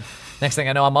teleprompter. Next thing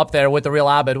I know, I'm up there with the real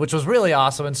Abed, which was really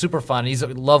awesome and super fun. He's a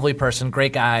lovely person,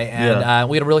 great guy, and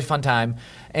we had a really fun time.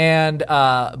 And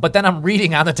but then I'm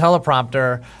reading on the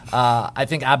teleprompter. I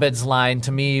think Abed's line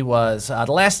to me was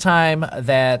the last time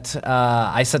that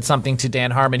I said something to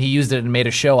Dan Harmon, he used it and made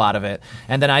a show out of it.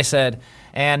 And then I said,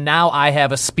 "And now I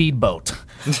have a speedboat."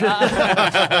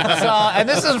 And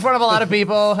this is in front of a lot of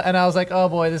people, and I was like, "Oh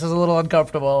boy, this is a little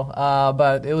uncomfortable,"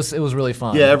 but it was really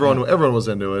fun. Yeah, everyone was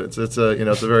into it. It's a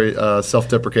very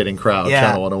self-deprecating crowd. Yeah.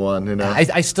 Channel 101. You know.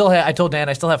 I told Dan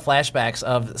I still have flashbacks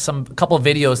of a couple of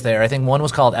videos there. I think one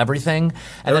was called Everything,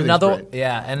 and Everything's great.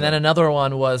 then another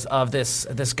one was of this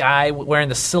guy wearing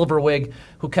the silver wig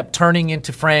who kept turning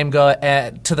into frame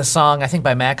to the song I think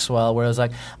by Maxwell, where it was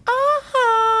like,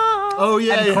 Oh,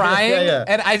 yeah, and yeah, crying. yeah.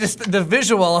 And I just, the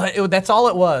visual, that's all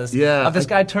it was. Yeah. Of this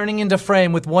guy turning into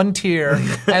frame with one tear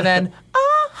and then, in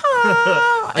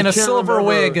a can't silver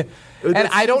remember. wig. And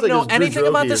I don't know anything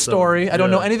about the story. I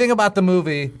don't know anything about the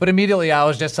movie. But immediately I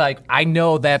was just like, I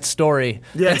know that story.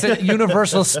 Yeah. It's a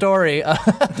universal story.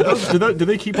 do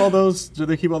they keep all those? Do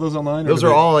they keep all those online? Those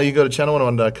are all. You go to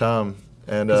channel101.com.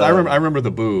 And I remember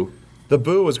the Boo. The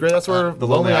Boo was great. That's where the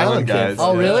Lonely Island guys. came from.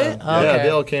 Oh, really? Yeah. Okay. Yeah, they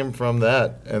all came from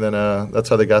that. And then that's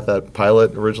how they got that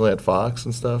pilot originally at Fox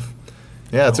and stuff.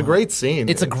 Yeah, it's a great scene.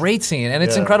 It's a great scene, and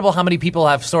it's Yeah. incredible how many people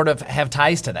have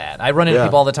ties to that. I run into Yeah.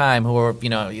 people all the time who are,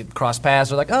 you cross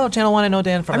paths. They're like, "Oh, Channel 1, I know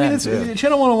Dan from I mean, that."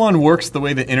 Channel 101 works the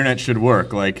way the internet should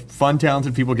work. Like, fun,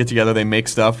 talented people get together, they make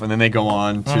stuff, and then they go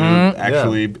on to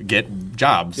actually get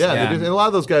jobs. Yeah, Yeah. they do. And a lot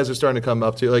of those guys are starting to come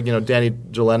up to, like, Danny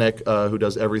Jelinek, who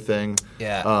does everything.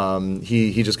 Yeah.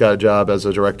 He just got a job as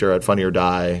a director at Funny or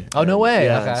Die. Oh, no way.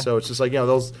 Yeah, Okay. so it's just like,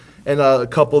 those, and a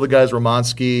couple of the guys,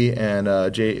 Romansky and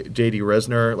J.D.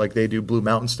 Resner, like they do Blue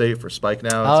Mountain State for Spike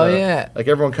now. It's, yeah. Like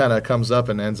everyone kind of comes up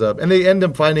and ends up, and they end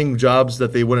up finding jobs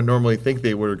that they wouldn't normally think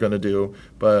they were going to do.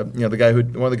 But one of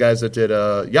the guys that did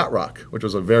Yacht Rock, which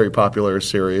was a very popular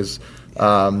series,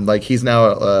 like he's now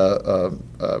a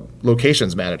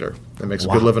locations manager and makes a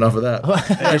good living off of that.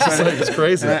 It's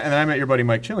crazy. And I met your buddy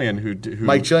Mike Chillian, who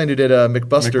Mike Chillian, who did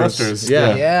McBusters. McBusters,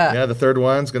 Yeah. yeah. The third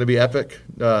one's going to be epic.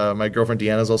 My girlfriend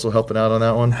Deanna's also helping out on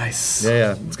that one. Nice.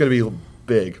 Yeah. It's going to be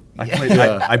big.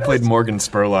 I played Morgan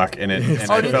Spurlock in it,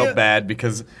 and I felt bad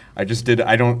because I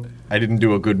didn't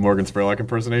do a good Morgan Spurlock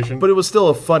impersonation. But it was still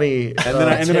a funny. and then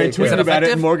I tweeted Was it about it,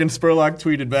 effective? and Morgan Spurlock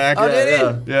tweeted back. Oh, did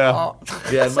he? Yeah. Oh.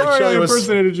 Yeah, and Mike Sorry, I Chillian was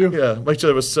impersonated you. Yeah, Mike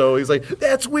Chillian was he's like,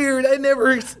 that's weird. I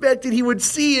never expected he would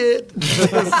see it.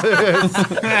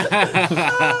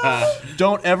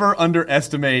 Don't ever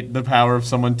underestimate the power of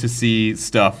someone to see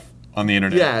stuff on the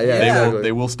internet. Yeah, exactly.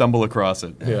 They will stumble across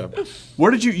it. Yeah. Where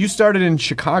did you started in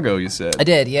Chicago, you said? I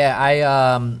did,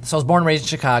 yeah. So I was born and raised in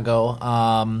Chicago.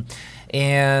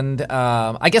 And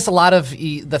I guess a lot of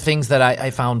the things that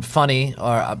I found funny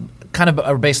are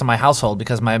are based on my household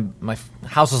because my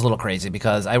house was a little crazy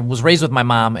because I was raised with my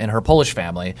mom and her Polish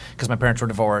family because my parents were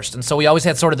divorced. And so we always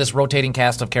had sort of this rotating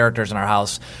cast of characters in our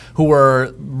house who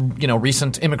were,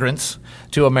 recent immigrants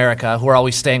to America who were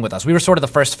always staying with us. We were sort of the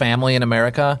first family in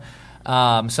America.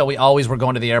 So we always were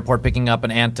going to the airport, picking up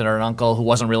an aunt or an uncle who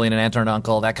wasn't really an aunt or an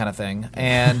uncle, that kind of thing.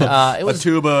 And it was a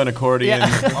tuba, an accordion, all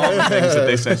the things that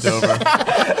they sent over.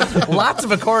 lots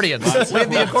of accordions. We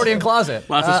had the accordion closet.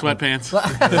 Lots of sweatpants.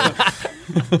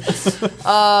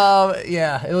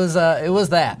 Yeah, it was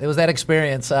that. It was that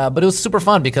experience. But it was super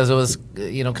fun because it was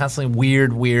constantly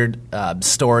weird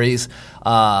stories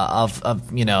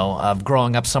of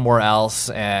growing up somewhere else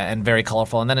and very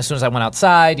colorful. And then as soon as I went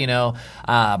outside,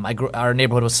 our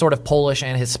neighborhood was sort of Polish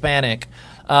and Hispanic.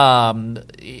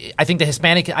 I think the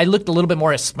Hispanic, I looked a little bit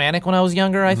more Hispanic when I was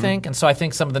younger, I think. And so I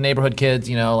think some of the neighborhood kids,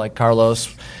 like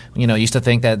Carlos, used to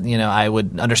think that, I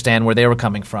would understand where they were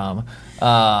coming from.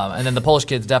 And then the Polish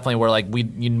kids definitely were like, we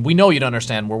know you'd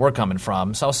understand where we're coming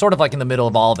from. So I was sort of like in the middle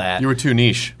of all that. You were too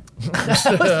niche. You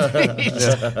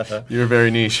were very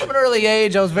niche. From an early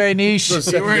age, I was very niche. You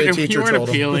weren't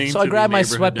appealing. So I to grabbed the my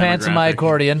neighborhood sweatpants and my demographic.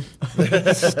 accordion.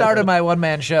 Started my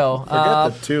one-man show.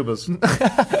 Forget the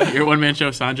tubas. Your one-man show,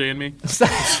 Sanjay and me.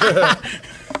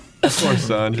 Poor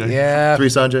Sanjay. Yeah. 3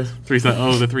 Sanjays.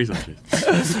 The three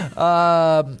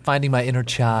Sanjays. Finding my inner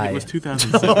chai. It was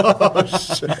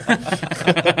 2007.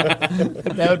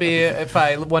 That would be, if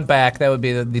I went back, that would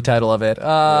be the title of it.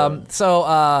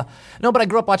 No, but I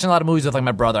grew up watching a lot of movies with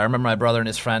my brother. I remember my brother and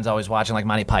his friends always watching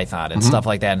Monty Python and stuff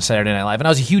like that and Saturday Night Live. And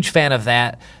I was a huge fan of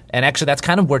that. And actually, that's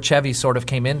kind of where Chevy sort of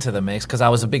came into the mix because I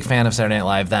was a big fan of Saturday Night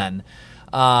Live then.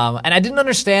 And I didn't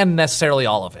understand necessarily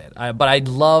all of it, but I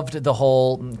loved the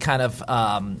whole kind of,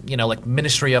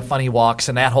 Ministry of Funny Walks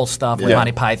and that whole stuff with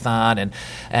Monty Python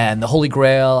and the Holy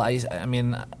Grail. I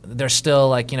mean, they're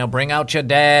still Bring Out Your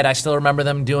Dad. I still remember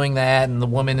them doing that, and the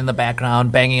woman in the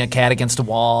background banging a cat against a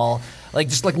wall.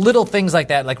 Just little things like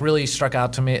that really struck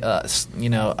out to me,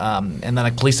 and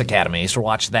then Police Academy. I used to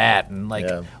watch that and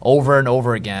over and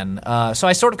over again. So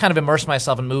I sort of kind of immersed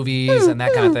myself in movies and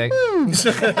that kind of thing. Oh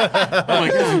my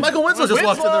God. Michael Winslow just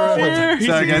walked in the room.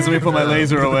 Sorry, guys, let me put my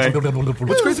laser away.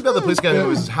 What's crazy about the Police Academy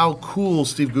was how cool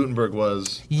Steve Guttenberg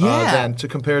was then to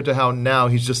compare to how now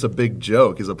he's just a big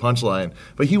joke. He's a punchline.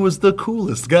 But he was the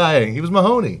coolest guy. He was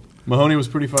Mahoney. Mahoney was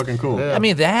pretty fucking cool. Yeah. I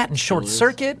mean, that and Short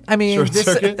Circuit. I mean, Short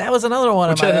Circuit. that was another one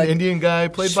Which of my... had an Indian guy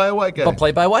played by a white guy. But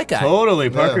played by a white guy.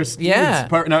 Totally. Parker Stevens. Yeah.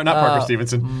 Not Parker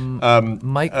Stevenson.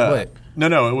 Mike, what?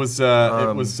 No, it was.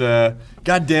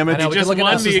 God damn it! I know, we Just could look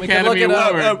won at us. the We could Academy look it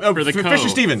up. Award for the Fisher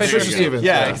Stevens. Fisher Stevens.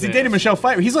 Yeah, because he dated Michelle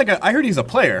Pfeiffer. He's like I heard he's a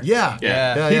player.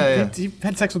 Yeah. He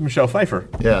had sex with Michelle Pfeiffer.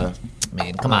 Yeah. I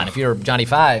mean, come on. If you're Johnny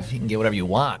Five, you can get whatever you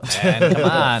want, man.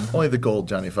 Come on. Only the gold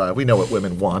Johnny Five. We know what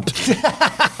women want.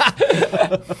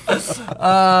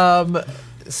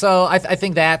 So I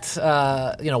think that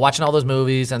watching all those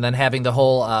movies and then having the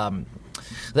whole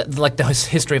the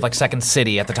history of like Second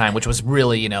City at the time, which was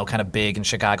really kind of big in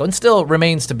Chicago and still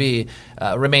remains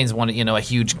one a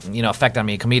huge effect on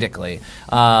me comedically.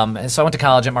 And so I went to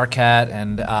college at Marquette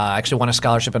and actually won a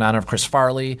scholarship in honor of Chris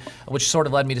Farley, which sort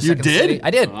of led me to Second City.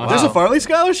 I did. There's a Farley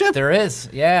scholarship? There is.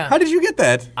 Yeah. How did you get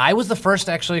that? I was the first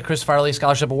actually Chris Farley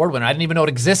Scholarship Award winner. I didn't even know it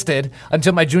existed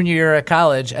until my junior year at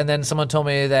college, and then someone told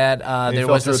me that there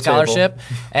was a scholarship.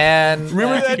 And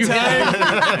Remember that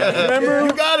time? Remember?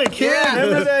 You got it, kid.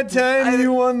 Remember that time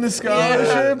you won the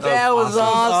scholarship? that was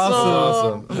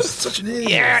awesome. I'm such an idiot.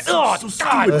 Yeah. Oh,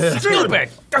 God. Stupid.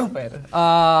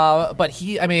 But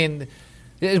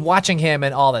watching him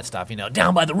and all that stuff,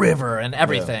 down by the river and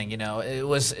everything, it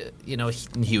was, a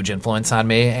huge influence on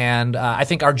me. And I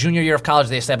think our junior year of college,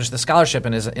 they established the scholarship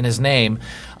in his name.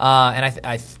 And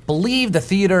I believe the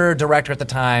theater director at the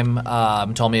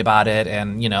time told me about it.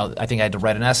 And, I think I had to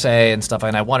write an essay and stuff.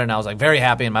 And I won it, and I was like very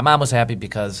happy. And my mom was happy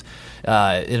because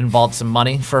it involved some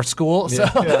money for school. So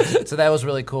that was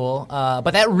really cool.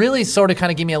 But that really sort of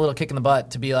kind of gave me a little kick in the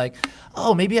butt to be like,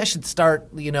 oh, maybe I should start,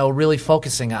 really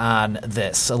focusing on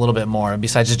this a little bit more,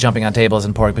 besides just jumping on tables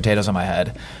and pouring potatoes on my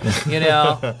head,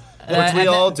 Which we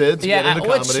all did to get into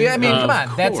comedy. Come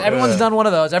on. Everyone's done one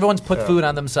of those. Everyone's put food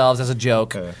on themselves as a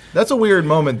joke. That's a weird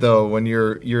moment, though, when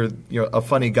you're a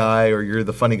funny guy or you're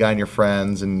the funny guy in your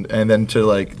friends, and then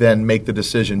to then make the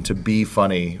decision to be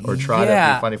funny or try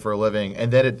to be funny for a living,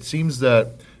 and then it seems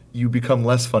that you become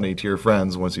less funny to your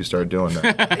friends once you start doing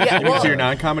that. To your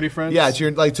non-comedy friends? Yeah,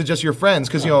 to just your friends,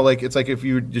 because it's like if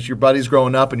you just your buddies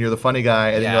growing up and you're the funny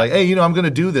guy, and then you're like, hey, I'm going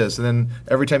to do this, and then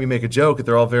every time you make a joke,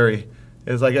 they're all very.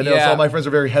 It's like I know all my friends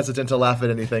are very hesitant to laugh at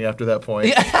anything after that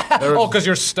point. Oh, because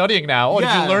you're studying now. Oh,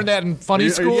 did you learn that in funny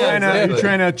school? You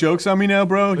trying out jokes on me now,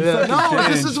 bro? No,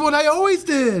 this is what I always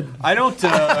did. I don't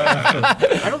think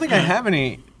I have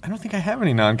any. I don't think I have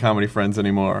any non-comedy friends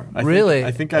anymore.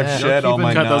 I think I've shed all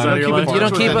my non-comedy. You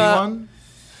don't keep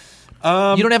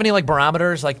you don't have any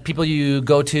barometers, like people you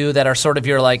go to that are sort of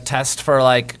your test for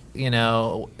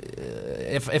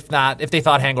if they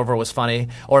thought Hangover was funny,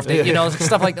 or if they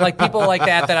stuff like people like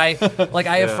that I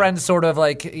have friends sort of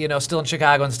still in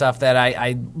Chicago and stuff that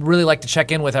I really like to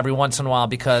check in with every once in a while,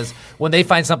 because when they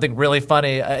find something really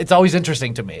funny, it's always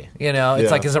interesting to me.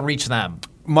 It's like, does it reach them?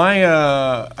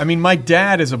 My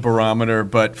dad is a barometer,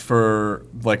 but for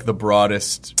the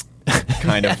broadest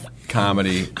kind of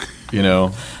comedy,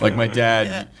 my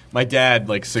dad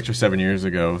 6 or 7 years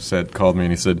ago called me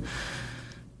and he said,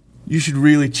 you should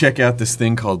really check out this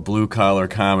thing called blue collar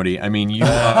comedy. I mean, you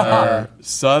are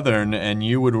Southern and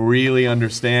you would really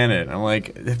understand it. I'm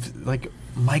like,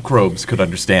 microbes could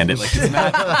understand it.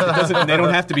 They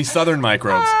don't have to be Southern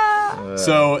microbes.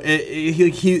 So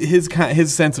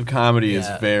his sense of comedy is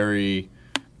very.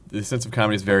 The sense of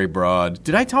comedy is very broad.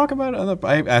 Did I talk about it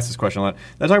I asked this question a lot.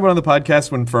 Did I talk about it on the podcast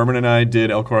when Furman and I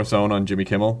did El Corazon on Jimmy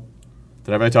Kimmel?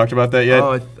 Did I talked about that yet?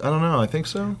 Oh, I don't know. I think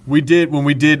so. We did when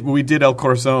we did El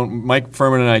Corazon. Mike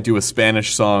Furman and I do a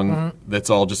Spanish song that's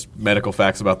all just medical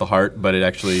facts about the heart, but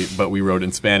we wrote it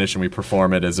in Spanish and we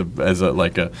perform it as a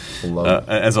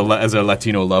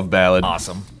Latino love ballad.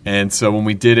 Awesome. And so when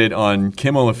we did it on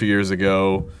Kimmel a few years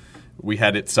ago, we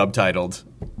had it subtitled,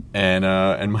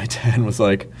 and my dad was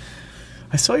like,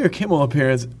 I saw your Kimmel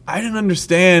appearance. I didn't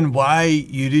understand why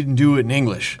you didn't do it in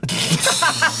English. And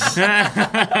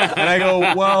I go,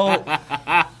 well,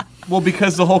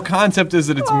 because the whole concept is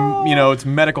that it's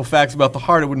medical facts about the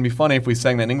heart. It wouldn't be funny if we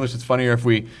sang that in English. It's funnier if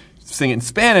we sing it in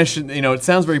Spanish. It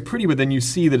sounds very pretty, but then you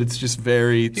see that it's just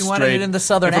very straight. He wanted it in the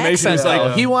Southern accent.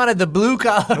 He wanted the blue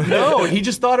collar. No, he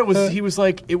just thought it was. He was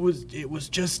like, it was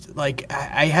just like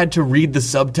I had to read the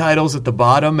subtitles at the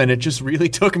bottom, and it just really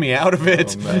took me out of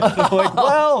it. I'm like,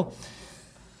 well.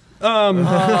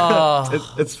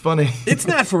 It's funny. It's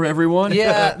not for everyone.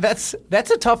 Yeah, that's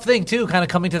a tough thing too. Kind of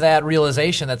coming to that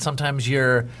realization that sometimes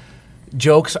your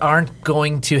jokes aren't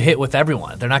going to hit with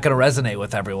everyone. They're not going to resonate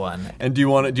with everyone. And do you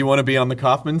want to be on the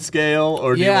Kaufman scale,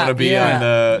 or do you want to be on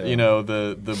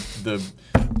the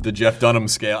Jeff Dunham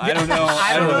scale? I don't know.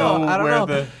 I don't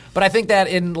know. But I think that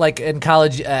in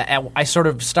college, I sort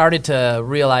of started to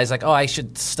realize I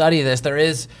should study this. There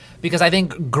is. Because I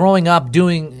think growing up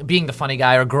being the funny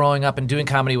guy, or growing up and doing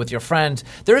comedy with your friends,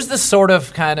 there's this sort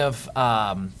of kind of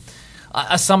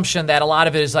assumption that a lot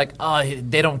of it is like, oh,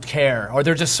 they don't care, or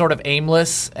they're just sort of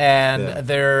aimless, and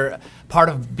they're part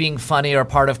of being funny or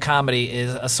part of comedy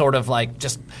is a sort of like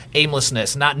just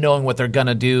aimlessness, not knowing what they're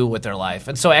gonna do with their life.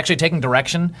 And so actually taking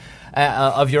direction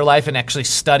of your life and actually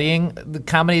studying the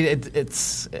comedy,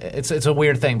 it's a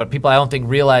weird thing, but people I don't think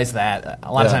realize that.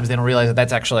 A lot of times they don't realize that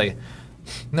that's actually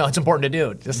it's important to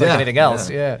do, just like anything else.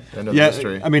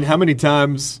 History. I mean, how many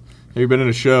times have you been in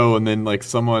a show and then like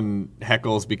someone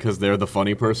heckles because they're the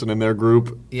funny person in their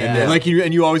group? Yeah.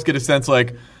 And you always get a sense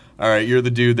like, all right, you're the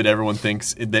dude that everyone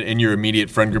thinks that in your immediate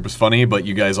friend group is funny, but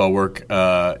you guys all work at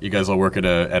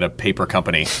a paper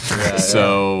company,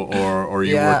 or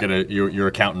you work at your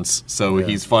accountants. So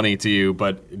he's funny to you,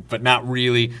 but not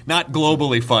really, not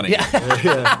globally funny,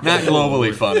 not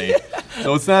globally funny.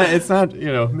 So it's not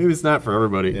maybe it's not for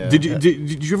everybody. Yeah. Did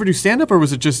you ever do stand up, or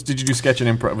was it just did you do sketch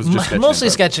and improv? Was it just sketch Mostly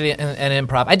and improv? sketch and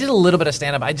improv. I did a little bit of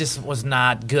stand up. I just was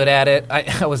not good at it.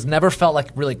 I was never felt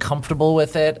like really comfortable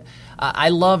with it. I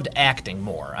loved acting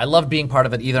more. I loved being part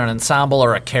of it, either an ensemble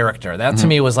or a character. That to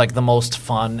me was like the most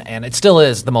fun, and it still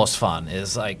is the most fun.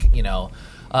 Is like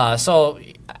so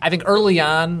I think early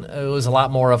on it was a lot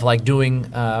more of like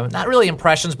doing not really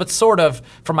impressions, but sort of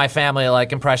for my family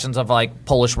like impressions of like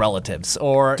Polish relatives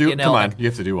or Come on, like, you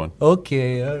have to do one.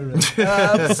 okay, all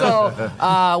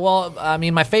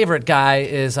right. My favorite guy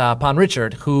is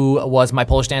Ponrichard, who was my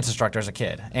Polish dance instructor as a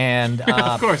kid, and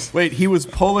Of course. Wait, he was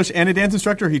Polish and a dance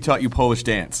instructor. Or he taught you Polish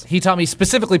dance. he taught me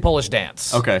specifically Polish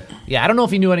dance. Okay. Yeah, I don't know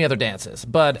if he knew any other dances,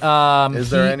 but Is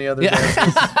there any other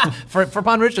dances? for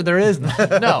Ponrichard there is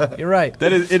no. You're right.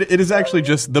 That is, it is actually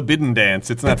just the bidden dance.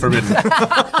 It's not forbidden.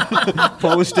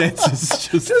 Polish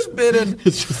dance is just bidden.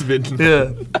 It's just bidden.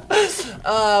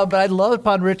 But I loved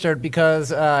Ponrichard because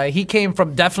he came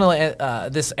from definitely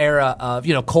this era of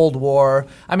Cold War.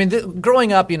 I mean,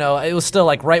 growing up, it was still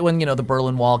like right when the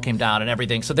Berlin Wall came down and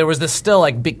everything. So there was this still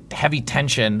like big heavy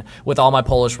tension with all my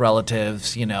Polish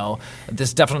relatives.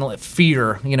 This definite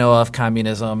fear of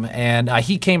communism, and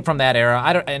he came from that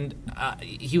era.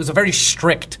 He was a very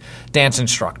strict dance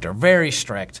instructor, very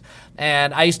strict.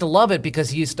 And I used to love it because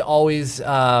he used to always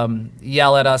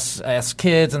yell at us as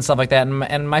kids and stuff like that.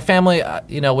 And my family,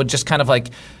 would just kind of like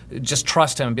just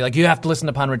trust him and be like, you have to listen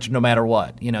to Ponrichard no matter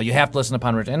what. You have to listen to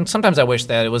Ponrichard. And sometimes I wish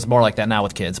that it was more like that now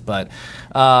with kids. But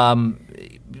I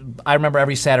remember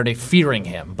every Saturday fearing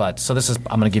him. But so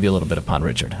I'm going to give you a little bit of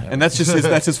Ponrichard. And that's just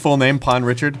that's his full name,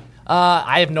 Ponrichard?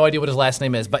 I have no idea what his last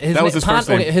name is, but That was his first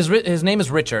name. Okay, his name is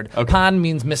Richard. Okay. Pan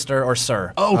means Mr. or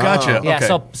Sir. Oh, gotcha. Yeah, Okay.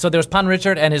 so there was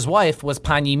Ponrichard, and his wife was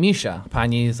Pani Misha.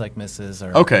 Pani is like Mrs.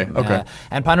 or Okay.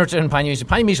 and Ponrichard and Pani Misha.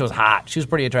 Pani Misha was hot. She was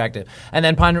pretty attractive. And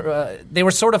then they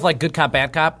were sort of like good cop,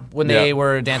 bad cop when they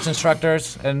were dance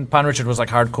instructors. And Ponrichard was like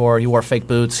hardcore. He wore fake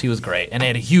boots. He was great, and he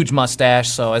had a huge mustache.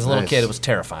 So as a little kid, it was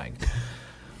terrifying.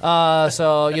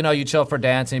 So you chill for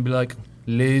dance, and you'd be like,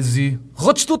 lazy.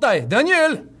 Chodź tutaj,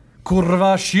 Daniel.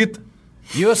 Kurwa shit.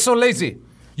 You're so lazy.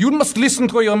 You must listen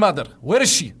to your mother. Where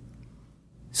is she?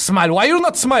 Smile. Why are you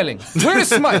not smiling? Where is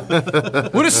smile?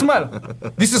 Where is smile?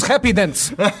 This is happy dance.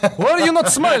 Why are you not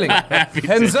smiling?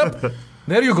 Hands up.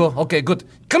 There you go. Okay, good.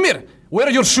 Come here. Where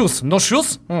are your shoes? No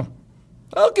shoes?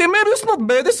 Okay, maybe it's not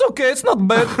bad. It's okay. It's not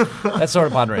bad. That's sort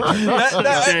of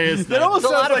Ponrichard. That almost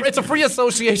sounds like It's a free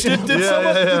association. Did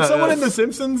someone in The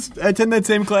Simpsons attend that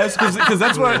same class?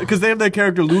 Because they have that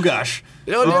character Lugash,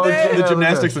 the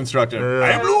gymnastics instructor. I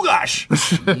am Lugash.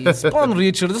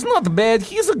 Ponrichard is not bad.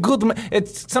 He's a good man.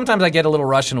 Sometimes I get a little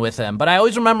Russian with him, but I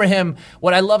always remember him.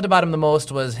 What I loved about him the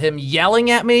most was him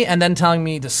yelling at me and then telling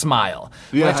me to smile.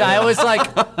 Which I always like.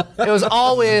 It was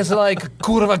always like,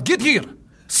 kurva, get here.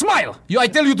 Smile! I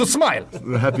tell you to smile.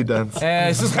 The happy dance.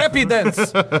 This is happy dance.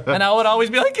 And I would always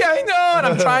be like, yeah, I know. And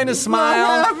I'm trying to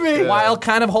smile while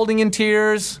kind of holding in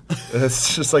tears.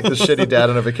 It's just like the shitty dad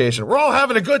on a vacation. We're all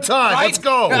having a good time. Right? Let's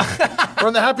go. We're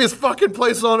in the happiest fucking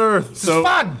place on earth. It's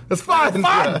fun. It's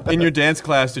fun. In your dance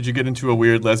class, did you get into a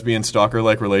weird lesbian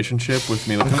stalker-like relationship with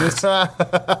Mila Kunis?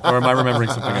 Or am I remembering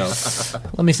something else?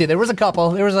 Let me see. There was a couple.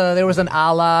 There was an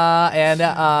Allah and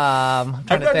I'm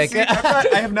trying to think.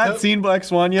 I have not seen Black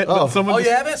Swan yet. But someone you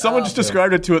haven't? Someone just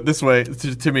described it this way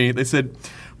to me. They said,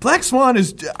 Black Swan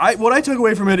is. What I took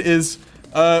away from it is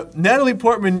Natalie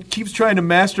Portman keeps trying to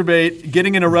masturbate,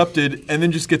 getting interrupted, and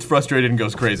then just gets frustrated and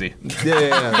goes crazy.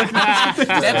 Yeah.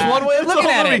 That's one way of looking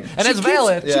at it, and it's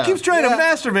valid. She keeps trying to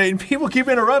masturbate, and people keep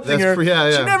interrupting her.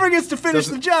 She never gets to finish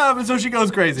the job, and so she goes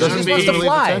crazy. Doesn't She wants to leave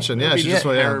fly. attention. Yeah, she just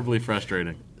terribly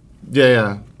frustrating.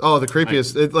 Yeah. Oh, the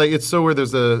creepiest. It's so weird.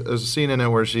 There's a scene in it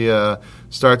where she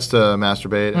starts to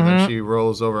masturbate and then she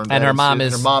rolls over in bed And her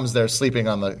mom's there sleeping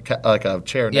on the like a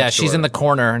chair. Yeah, next to she's her. in the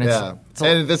corner, and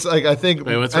and it's like I think.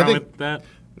 Wait, what's I wrong think, with that?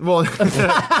 Well,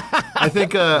 I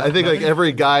think like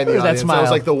every guy in the audience, that was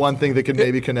like the one thing they could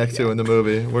maybe connect to in the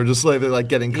movie. We're just like they're like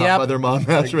getting caught by their mom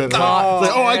masturbating. It's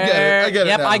like, I get it. I get it.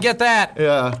 Yep, now. I get that.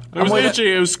 Yeah, It was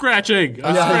itchy. It was scratching.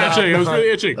 I was scratching. It was really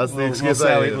itchy. That's the Little excuse.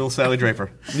 Little Sally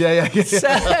Draper. Yeah. It was.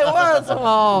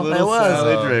 Oh, it was.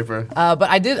 Sally Draper. But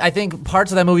I think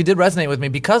parts of that movie did resonate with me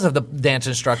because of the dance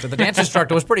instructor. The dance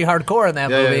instructor was pretty hardcore in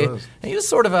that movie. he was. And he was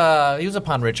sort of he was a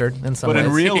Ponrichard in some But ways.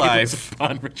 in real life,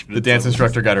 the dance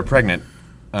instructor got her pregnant.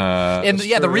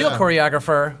 The real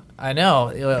choreographer, I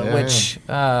know, which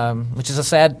is a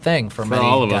sad thing for many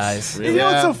all of guys. us. You know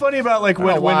what's so funny about like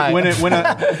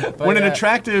when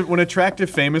an attractive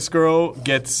famous girl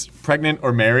gets pregnant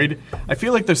or married, I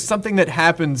feel like there's something that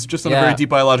happens just on a very deep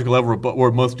biological level, but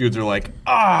where most dudes are like,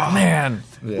 Man.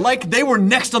 like they were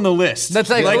next on the list. That's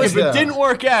like, if it didn't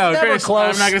work out, Never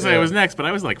close. I'm not gonna say I was next, but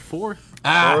I was like 4th.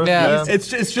 Yeah.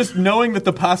 it's just knowing that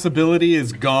the possibility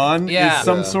is gone is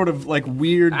some sort of like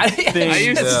weird thing. I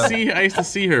used to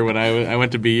see her when I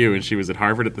went to BU, and she was at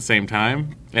Harvard at the same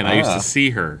time, and I used to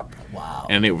see her. Wow.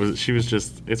 And she was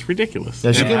just, it's ridiculous.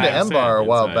 Yeah, she came to I'm M-Bar a sad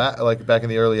while inside. back, like back in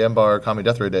the early M-Bar Comedy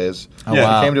Death Ray days. Oh,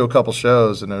 wow. She came to a couple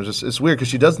shows, and it was just, it's weird because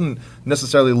she doesn't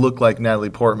necessarily look like Natalie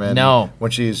Portman. No. When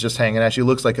she's just hanging out, she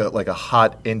looks like a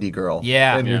hot indie girl.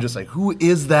 Yeah. and you're just like, who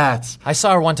is that? I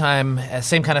saw her one time,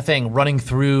 same kind of thing, running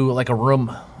through like a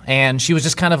room, and she was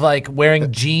just kind of like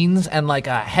wearing jeans and like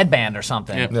a headband or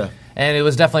something. Yeah. And it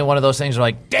was definitely one of those things where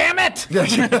like, damn it, you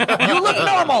look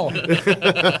normal. But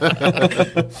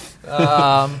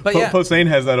yeah, Posehn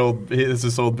has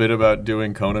this old bit about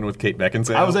doing Conan with Kate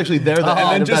Beckinsale. I was actually there that and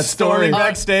then of that just story. storming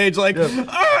backstage like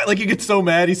he gets so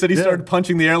mad. He said he started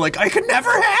punching the air like I could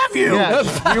never have you.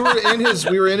 Yeah, we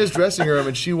were in his dressing room,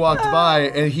 and she walked by,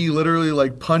 and he literally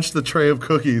like punched the tray of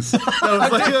cookies. And I was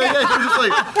like,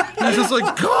 he was just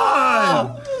like,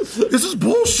 God, this is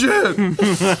bullshit.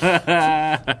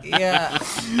 yeah.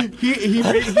 He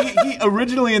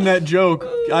originally in that joke,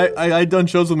 I'd done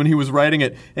shows with him and he was writing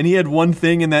it, and he had one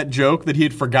thing in that joke that he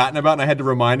had forgotten about, and I had to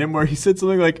remind him where he said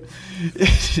something like,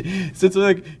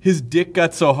 his dick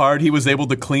got so hard he was able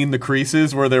to clean the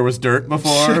creases where there was dirt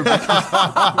before.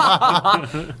 I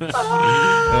think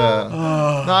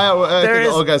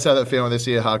all guys have that feeling when they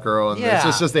see a hot girl, and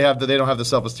it's just they don't have the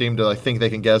self-esteem to like think they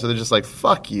can guess, so they're just like,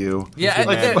 fuck you.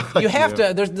 Yeah, you have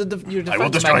to. There's your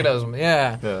defense mechanism.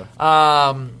 Yeah.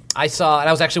 I saw, and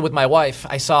I was actually with my wife.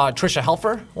 I saw Tricia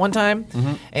Helfer one time,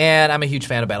 and I'm a huge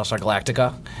fan of Battlestar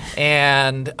Galactica,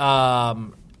 and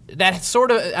that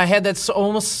sort of I had that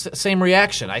almost same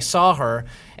reaction. I saw her,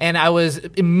 and I was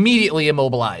immediately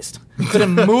immobilized.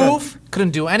 Couldn't move, couldn't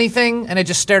do anything, and I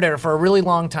just stared at her for a really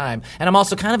long time. And I'm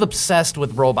also kind of obsessed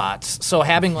with robots, so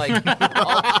having like, Isn't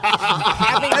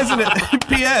it?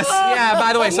 P.S. yeah.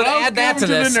 By the way, so add that to to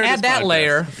the this, Nerdist add that podcast.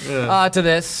 layer to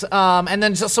this, and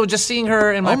then just seeing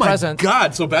her in my presence.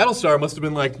 God! So Battlestar must have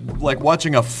been like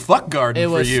watching a fuck garden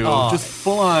for you, just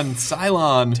full on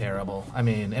Cylon. Terrible. I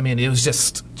mean, it was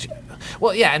just,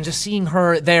 well, yeah, and just seeing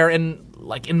her there in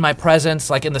my presence,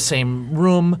 like in the same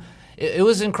room. It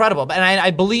was incredible, and I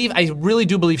really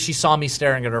do believe she saw me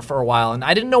staring at her for a while, and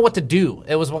I didn't know what to do.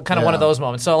 It was kind of one of those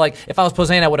moments. So, like, if I was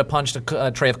Posehn, I would have punched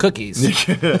a tray of cookies.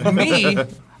 Me,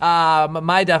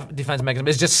 my defense mechanism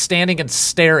is just standing and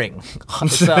staring.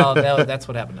 So that's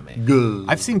what happened to me. Good.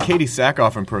 I've seen Katie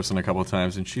Sackhoff in person a couple of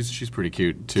times, and she's pretty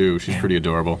cute too. She's pretty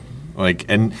adorable. Like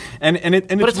but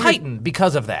it's heightened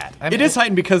because of that. I mean, it is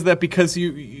heightened because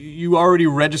you already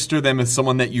register them as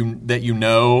someone that you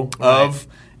know of.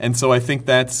 And so I think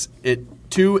that's it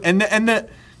too. And that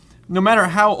no matter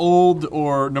how old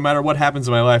or no matter what happens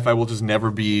in my life, I will just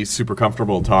never be super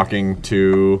comfortable talking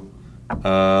to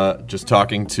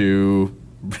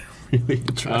really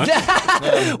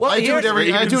well, I do it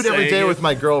every day with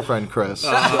my girlfriend, Chris.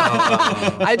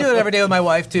 I do it every day with my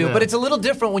wife too, but it's a little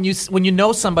different when you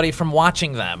know somebody from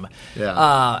watching them.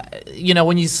 Yeah.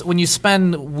 When you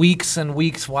spend weeks and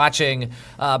weeks watching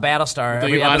Battlestar, Do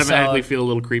every you episode, automatically feel a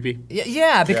little creepy?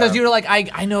 Yeah, because you're like,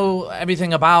 I know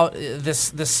everything about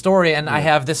this story, and I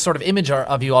have this sort of image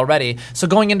of you already. So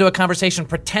going into a conversation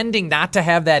pretending not to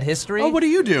have that history. Oh, what do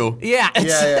you do? Yeah.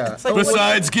 Yeah. Like,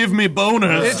 Besides, give me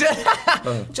bonus.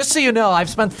 just so you know, I've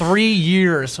spent 3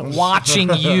 years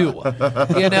watching you.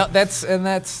 That's.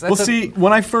 Well, see,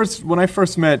 when I first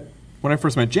met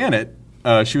Janet,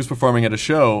 she was performing at a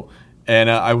show,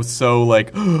 and I was so like,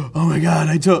 oh my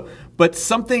God, but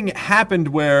something happened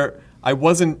where I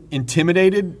wasn't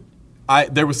intimidated.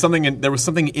 there was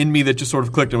something in me that just sort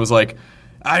of clicked and was like,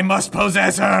 I must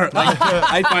possess her. Like,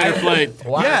 Fight or flight.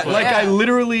 Wow. Yeah, like I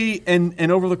literally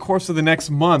and over the course of the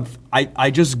next month, I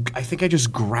think I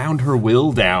just ground her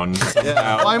will down somehow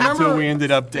Well, I remember- until we ended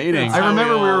up dating. I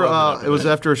remember we were. ended up It was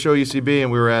after a show UCB,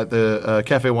 and we were at the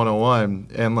Cafe 101,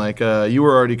 and like you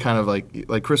were already kind of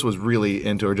like Chris was really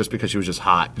into her just because she was just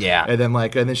hot. Yeah. And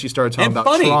then she started talking And about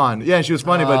funny. Tron. Yeah, she was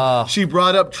funny, but she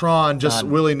brought up Tron just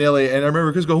willy nilly, and I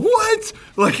remember Chris go, "What?"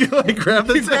 Like grabbed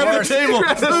the table.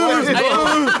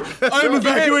 I'm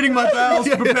evacuating my bowels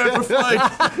to prepare for flight.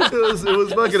 it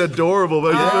was fucking adorable.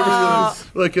 But I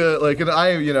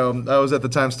was at the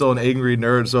time still an angry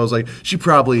nerd, so I was like, she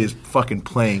probably is fucking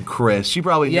playing Chris. She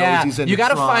probably knows he's into you got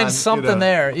to Tron, find something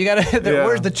there. You got to. Yeah.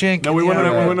 Where's the chink? No, we went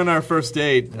Yeah. on our first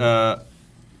date.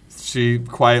 She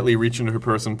quietly reached into her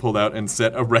purse and pulled out and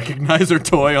set a recognizer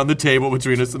toy on the table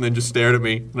between us, and then just stared at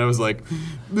me. And I was like,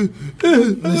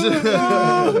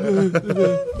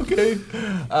 okay.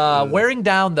 Wearing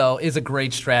down, though, is a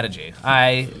great strategy.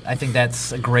 I think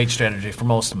that's a great strategy for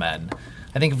most men.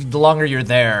 I think the longer you're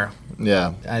there,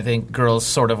 Yeah. I think girls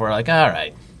sort of were like, all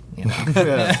right. You know.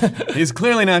 He's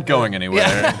clearly not going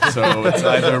anywhere, so it's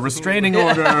either a restraining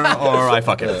order or I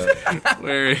fuck him.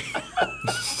 Where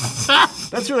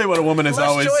That's really what a woman is Less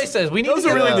always. choices. We need Those to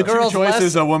are get really the two girls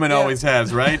choices less- a woman always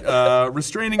has, right?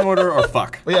 Restraining order or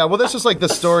fuck. Yeah, well, that's just like the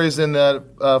stories in that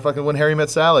fucking When Harry Met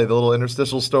Sally, the little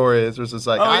interstitial stories. It was just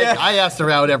like, yeah. I asked her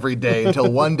out every day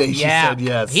until one day she said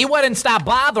yes. He wouldn't stop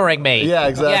bothering me. Yeah,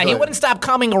 exactly. Yeah, he wouldn't stop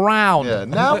coming around. Yeah,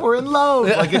 now we're in love.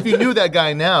 Like, if you knew that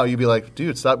guy now, you'd be like,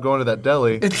 dude, stop going to that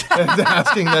deli and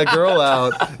asking that girl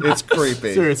out. It's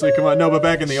creepy. Seriously, come on. No, but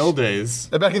back in the old days,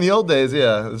 And back in the old days,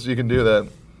 yeah, you can do that.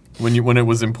 when it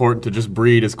was important to just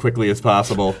breed as quickly as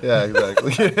possible. Yeah,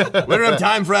 exactly. We don't have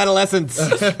time for adolescence.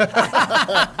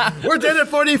 We're dead at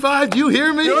 45. Do you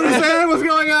hear me? You understand what's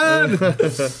going on?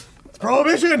 It's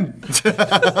prohibition.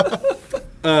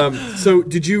 So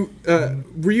did you?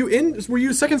 Were you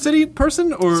a Second City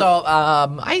person or? So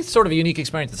I had sort of a unique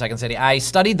experience at Second City. I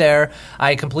studied there.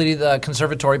 I completed the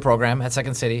conservatory program at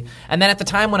Second City. And then at the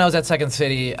time when I was at Second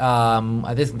City,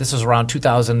 this was around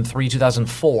 2003,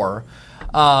 2004,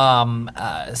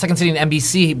 Second City and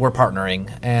NBC were partnering.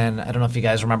 And I don't know if you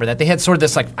guys remember that. They had sort of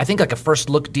this, I think a first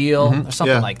look deal or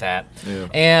something Yeah. like that. Yeah.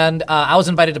 And I was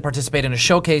invited to participate in a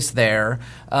showcase there.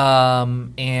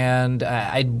 And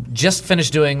I just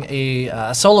finished doing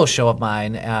a solo show of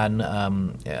mine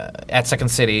at Second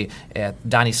City at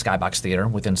Donnie's Skybox Theater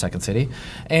within Second City.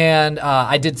 And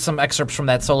I did some excerpts from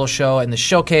that solo show in the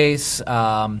showcase.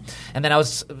 And then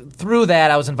through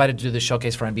that, I was invited to do the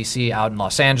showcase for NBC out in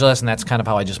Los Angeles, and that's kind of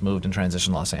how I just moved and transitioned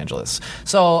to Los Angeles.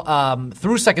 So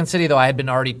through Second City, though, I had been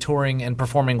already touring and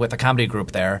performing with a comedy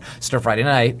group there, Stir Friday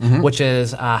Night, which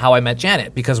is how I met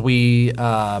Janet, because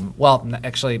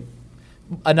actually,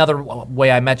 another way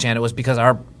I met Janet was because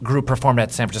our group performed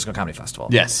at San Francisco Comedy Festival.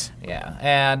 Yes. Yeah,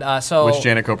 and so Which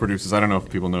Janet co-produces. I don't know if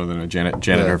people know that Janet and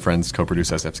her friends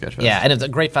co-produce SF Sketch Fest. yeah, and it's a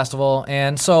great festival.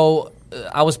 And so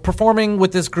I was performing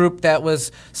with this group that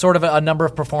was sort of a number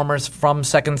of performers from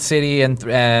Second City, and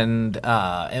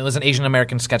it was an Asian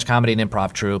American sketch comedy and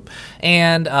improv troupe.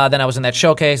 And then I was in that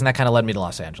showcase, and that kind of led me to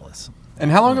Los Angeles. And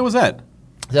how long ago was that?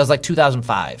 That was like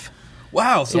 2005.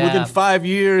 Wow. So Yeah. within 5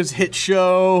 years, hit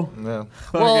show. Yeah.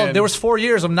 Well, Fucking- there was 4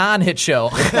 years of non-hit show.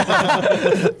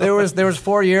 there was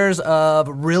 4 years of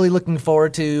really looking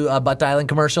forward to a butt dialing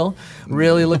commercial,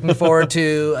 really looking forward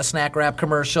to a snack wrap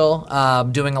commercial,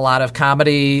 doing a lot of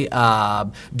comedy,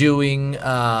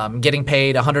 getting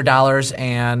paid $100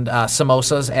 and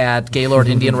samosas at Gaylord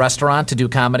Indian Restaurant to do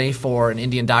comedy for an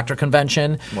Indian doctor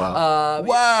convention. Wow.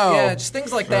 Wow. Yeah, just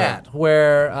things like that,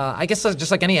 where I guess that's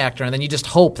just like any actor, and then you just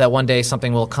hope that one day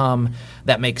something will come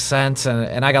that makes sense.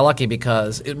 And I got lucky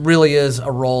because it really is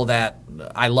a role that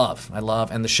I love,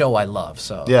 and the show I love.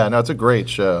 So Yeah, no, it's a great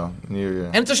show.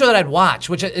 and it's a show that I'd watch,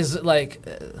 which is like,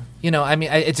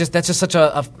 that's just such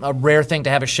a rare thing to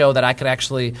have a show that I could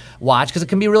actually watch, because it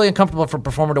can be really uncomfortable for a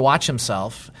performer to watch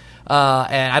himself.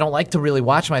 And I don't like to really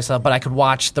watch myself, but I could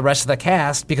watch the rest of the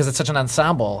cast because it's such an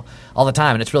ensemble all the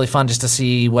time, and it's really fun just to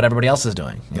see what everybody else is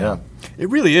doing. you know? Yeah. It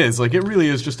really is. Like, it really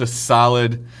is just a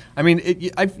solid. I mean,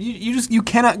 you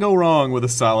cannot go wrong with a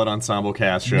solid ensemble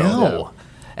cast show. No.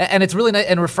 And it's really nice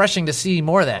and refreshing to see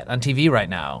more of that on TV right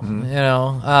now. You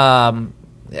know,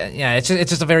 it's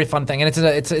just a very fun thing, and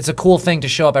it's a cool thing to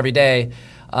show up every day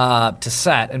to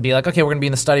set and be like, okay, we're gonna be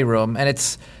in the study room, and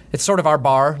it's It's sort of our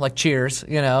bar, like Cheers,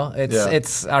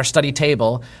 It's our study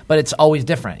table, but it's always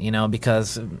different,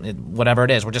 because whatever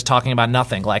it is, we're just talking about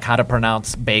nothing, like how to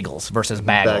pronounce bagels versus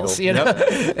bagels.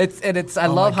 I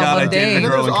love how God, mundane. I dated a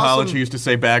girl in college who used to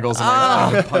say bagels, and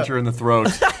I would punch her in the throat.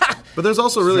 But there's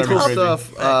also really cool crazy.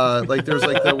 stuff. Like there's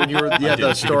like when you were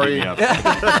the story.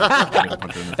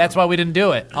 That's why we didn't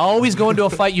do it. Always go into a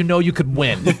fight you know you could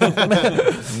win.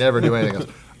 Never do anything else.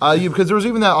 Because there was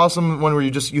even that awesome one where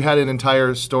you had an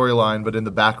entire storyline, but in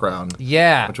the background.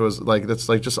 Yeah, which was that's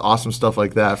just awesome stuff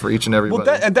like that for each and everybody.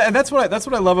 Well, and that's what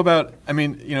I love about. I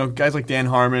mean, guys like Dan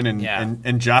Harmon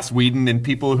and Joss Whedon and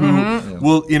people who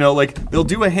will they'll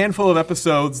do a handful of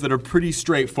episodes that are pretty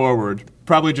straightforward,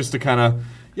 probably just to kind of.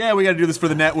 Yeah, we got to do this for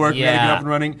the network. We got to get up and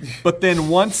running. But then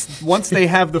once they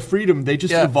have the freedom, they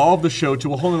just evolve the show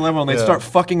to a whole new level, and they start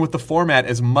fucking with the format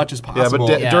as much as possible.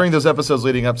 Yeah, but during those episodes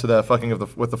leading up to that fucking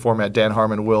with the format, Dan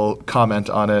Harmon will comment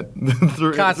on it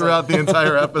throughout the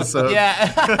entire episode.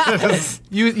 Yeah,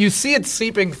 you see it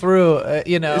seeping through.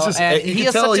 It's just, and you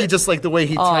can tell he just like the way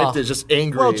he typed it, just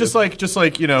angry. Well, just like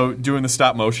doing the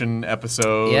stop motion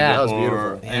episode. Yeah, that was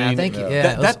beautiful. Thank you.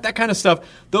 That kind of stuff.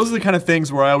 Those are the kind of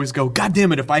things where I always go, God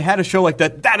damn it! If I had a show like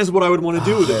that, that is what I would want to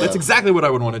do with it. That's exactly what I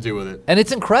would want to do with it. And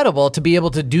it's incredible to be able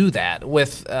to do that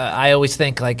with. I always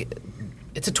think like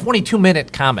it's a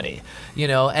 22-minute comedy,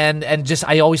 and just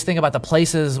I always think about the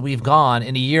places we've gone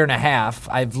in a year and a half.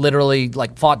 I've literally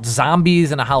like fought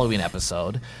zombies in a Halloween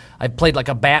episode. I've played like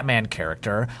a Batman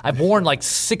character. I've worn like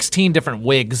 16 different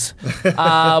wigs.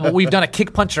 We've done a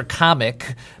kick puncher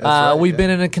comic. We've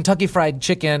been in a Kentucky Fried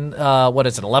Chicken.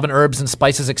 11 Herbs and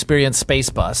Spices Experience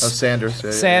Space Bus. Oh, Sanders.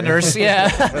 Sanders,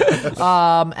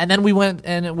 yeah. And then we went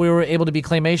and we were able to be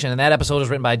Claymation. And that episode was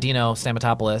written by Dino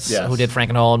Stamatopoulos, who did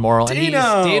Frankenhole and Moral. Dino!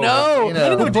 And I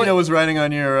didn't know Dino was writing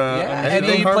on your... and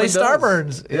he plays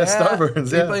Starburns. Yeah,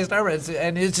 Starburns, He plays Starburns.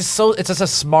 And it's just a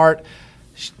smart...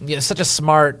 such a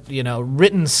smart,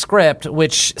 written script,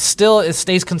 which still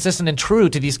stays consistent and true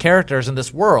to these characters in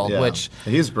this world. Yeah. Which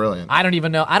he's brilliant. I don't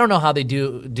even know. I don't know how they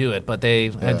do it, but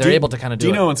they're able to kind of do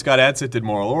it. Dino and Scott Adsit did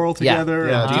Moral Oral together.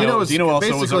 Yeah. Dino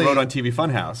also was wrote on TV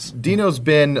Funhouse. Dino's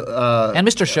been and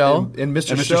Mr. Show, in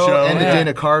Mr. Show, and the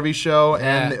Dana Carvey Show,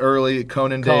 and the early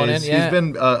Conan days. Yeah. He's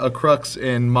been a crux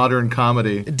in modern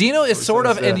comedy. Dino is sort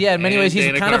of, in many ways, he's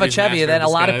Dana kind of a Carvey's Chevy master that a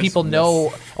of lot of disguise. people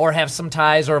know or have some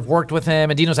ties or have worked with him.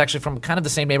 And Dino's actually from kind of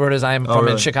the same neighborhood as I am from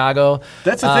in Chicago.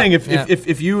 That's the thing.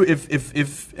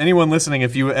 If anyone listening,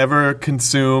 if you ever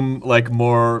consume like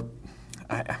more,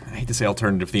 I hate to say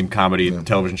alternative themed comedy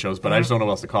television shows, but I just don't know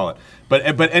what else to call it. But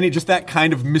any just that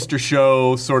kind of Mr.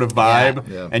 Show sort of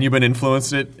vibe, and you've been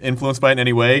influenced by it in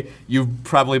any way, you've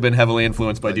probably been heavily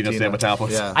influenced by Dino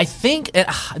Stamatopoulos. Yeah. I think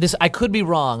I could be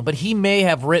wrong, but he may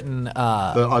have written the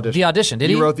audition. Did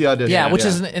he? He wrote The Audition. Yeah, which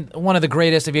is one of the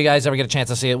greatest. If you guys ever get a chance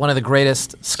to see it, one of the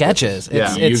greatest sketches.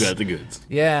 Yeah. You got the goods.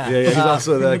 Yeah. He's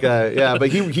also that guy. Yeah, but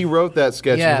he wrote that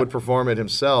sketch and would perform it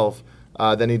himself.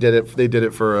 Then he did it. They did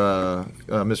it for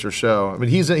Mr. Show. I mean,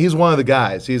 he's one of the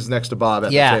guys. He's next to Bob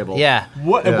at the table. Yeah.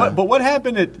 But what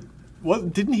happened at?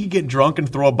 Didn't he get drunk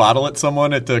and throw a bottle at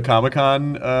someone at the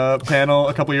Comic-Con panel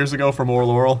a couple years ago for Moral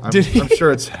Oral? I'm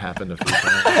sure it's happened a few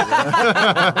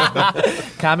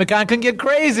times. Comic-Con can get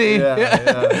crazy.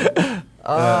 Yeah.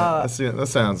 That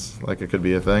sounds like it could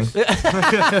be a thing.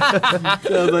 That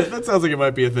sounds like it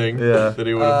might be a thing that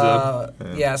he would have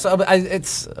done. Yeah. So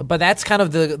but that's kind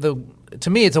of the to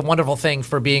me it's a wonderful thing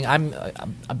for being. I'm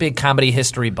a big comedy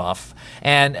history buff,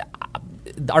 and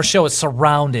our show is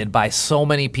surrounded by so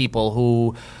many people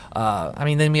who.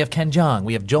 Then we have Ken Jeong,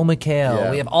 we have Joe McHale,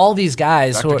 we have all these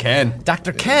guys Dr. Ken.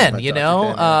 Dr. Ken,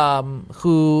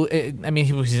 who,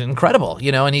 he's incredible,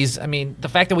 and the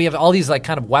fact that we have all these like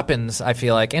kind of weapons, I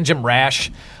feel like, and Jim Rash,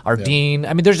 our dean.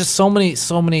 I mean, there's just so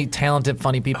many talented,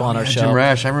 funny people on our show. Jim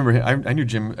Rash, I remember, I knew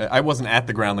Jim. I wasn't at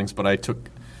the Groundlings, but I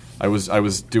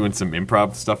was doing some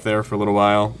improv stuff there for a little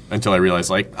while until I realized,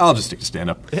 like, I'll just stick to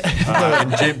stand-up.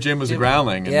 And Jim was a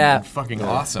Groundling and fucking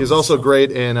awesome. He's also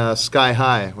great in Sky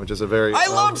High, which is a very... I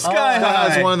love Sky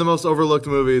High! It's one of the most overlooked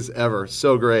movies ever.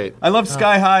 So great. I love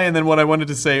Sky High, and then what I wanted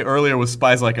to say earlier was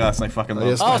Spies Like Us. I fucking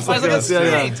love Spies Like Us.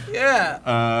 Great. Yeah.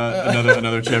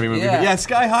 Another Chevy movie. Yeah. But yeah,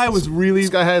 Sky High was really...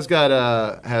 Sky High's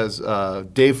got has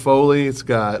Dave Foley. It's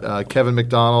got Kevin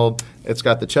McDonald. It's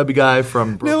got the chubby guy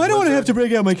from... No, I don't want to have to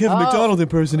break out my Kevin McDonald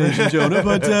impersonation, Jonah,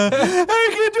 but I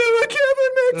can do a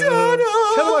Kevin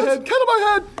McDonald. Get out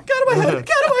of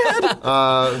my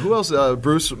head. Who else?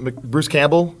 Bruce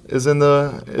Campbell is in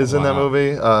that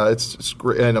movie. It's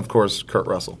great. And of course Kurt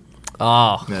Russell.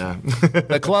 Oh, Yeah.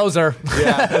 the closer.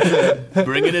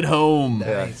 Bringing it home.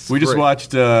 Yeah. We just Great.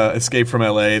 watched Escape from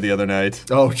L.A. the other night.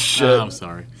 Oh, shit. Oh, I'm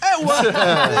sorry.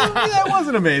 That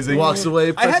wasn't amazing. Walks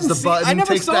away, presses the button, I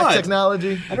never takes saw back it.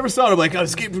 technology. I never saw it. I'm like, oh,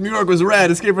 Escape from New York was rad.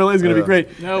 Escape from LA is going to be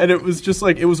great. Nope. And it was just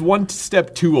like, it was one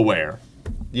step too aware.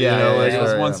 Yeah, You know, like, yeah, it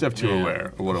was yeah, one yeah. step too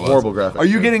aware of what it was. Horrible graphics, Are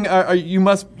you yeah. getting? You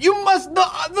must.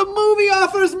 The movie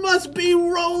offers must be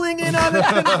rolling in on a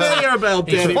conveyor belt.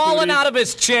 He's Danny falling Pudi. out of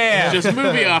his chair. Just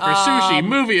movie offer, sushi,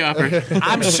 movie offer.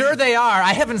 I'm sure they are.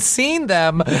 I haven't seen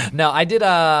them. No, I did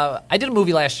a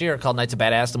movie last year called Knights of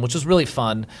Badassdom, which was really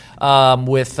fun,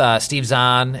 with Steve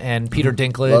Zahn and Peter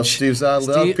Dinklage. Love Steve Zahn,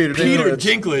 love Peter Peter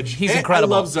Dinklage. Dinklage. He's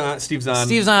incredible. I love Steve Zahn.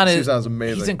 Steve Zahn Steve Zahn's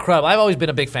amazing. He's incredible. I've always been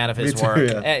a big fan of his Me too,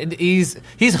 work. yeah. And he's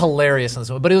hilarious in this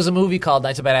movie. But it was a movie called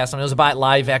Knights of Badassdom. It was about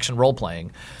live action role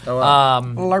playing. Oh, wow.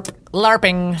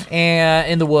 LARPing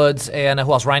and in the woods. And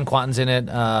who else? Ryan Quanten's in it.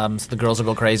 So the girls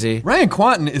will go crazy. Ryan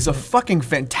Quanten is a fucking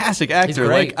fantastic actor. He's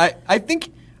great. Like I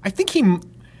think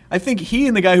he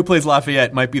and the guy who plays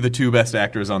Lafayette might be the two best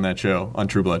actors on that show on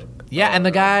True Blood. Yeah, and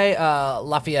the guy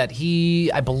Lafayette,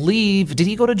 I believe, did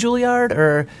he go to Juilliard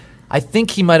or? I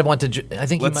think he might have went to.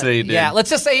 Let's say he did. Yeah, let's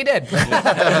just say he did.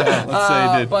 Let's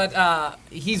say he did. But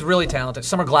he's really talented.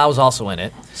 Summer Glau's also in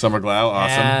it. Summer Glau,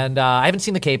 awesome. And I haven't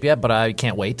seen The Cape yet, but I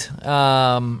can't wait.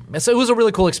 So it was a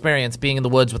really cool experience being in the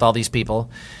woods with all these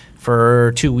people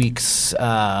for 2 weeks,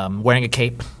 wearing a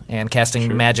cape and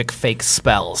casting magic fake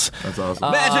spells. That's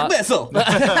awesome. Magic missile.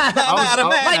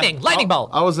 Lightning bolt.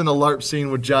 I was in a LARP scene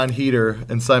with John Heater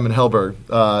and Simon Helberg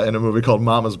in a movie called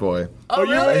Mama's Boy. Oh,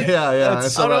 really? Yeah.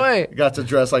 And so no way. I got to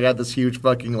dress like I had this huge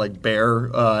fucking like bear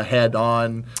head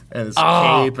on and this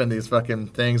cape and these fucking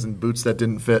things and boots that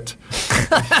didn't fit.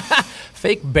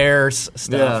 Fake bears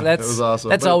stuff. Yeah, it was awesome.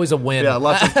 That's But, always a win. Yeah,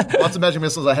 lots of magic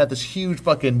missiles. I had this huge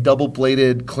fucking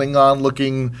double-bladed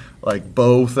Klingon-looking like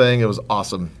bow thing. It was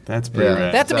awesome. That's pretty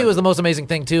rad. That to me was the most amazing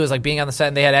thing too, is like being on the set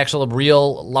and they had actual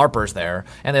real LARPers there,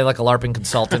 and they had like a LARPing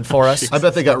consultant for us. I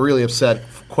bet they got really upset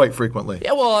quite frequently.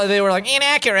 Yeah, well, they were like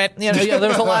inaccurate. You know, there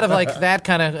was a lot of like that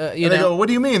kind of. And they go, "What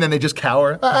do you mean?" And they just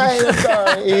cower. I'm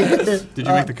sorry. Did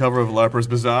you make the cover of LARPers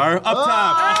Bazaar? Up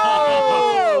top.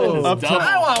 Oh! Up top.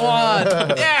 I want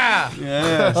one. Yeah.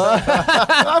 Yes.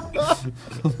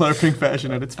 LARPing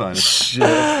fashion at its finest.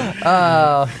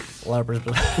 LARPers.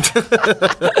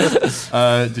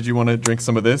 Did you want to drink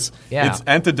some of this? Yeah. It's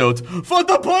antidote for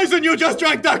the poison you just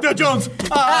drank, Dr. Jones.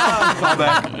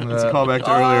 Callback. It's a callback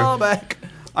to earlier. Back.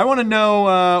 I want to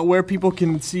know where people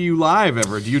can see you live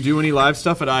ever. Do you do any live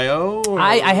stuff at I.O.? or-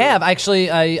 I have actually.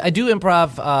 I do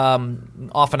improv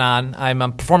off and on.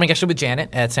 I'm performing actually with Janet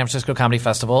at San Francisco Comedy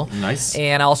Festival. Nice.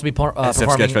 And I'll also be performing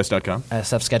SFSketchfest.com.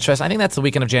 SF Sketchfest. I think that's the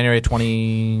weekend of January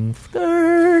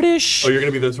 23rd-ish. Oh, you're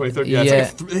going to be there the 23rd? Yeah. Yeah.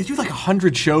 It's like they do like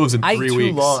 100 shows in 3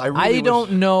 weeks. long. I really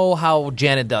don't know how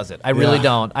Janet does it. I really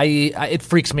don't. It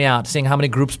freaks me out seeing how many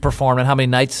groups perform and how many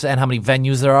nights and how many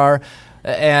venues there are.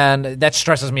 And that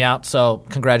stresses me out, so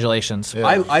congratulations.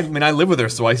 I mean, I live with her,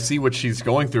 so I see what she's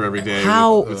going through every day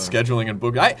with scheduling and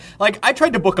booking. I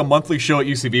tried to book a monthly show at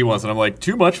UCB once, and I'm like,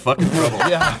 too much fucking trouble.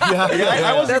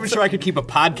 I wasn't even sure I could keep a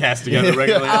podcast together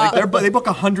regularly. Like, they book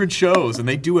 100 shows, and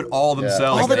they do it all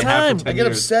themselves. All the They have for time. 10 I get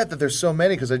years. upset that there's so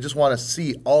many because I just want to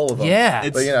see all of them. Yeah.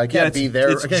 But I can't be there.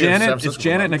 It's I can't go to San Janet. It's Francisco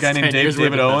Janet and a guy named 10 years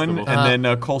David worth of Owen, festival. and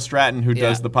then Cole Stratton, who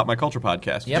does Yeah. the Pop My Culture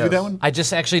podcast. Did you Yes. do that one? I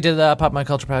just actually did the Pop My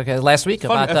Culture podcast last week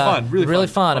about really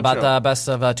fun about show. the best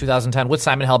of 2010 with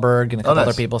Simon Helberg and a couple nice.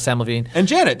 other people, Sam Levine. And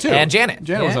Janet too. Janet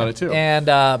was on it too. And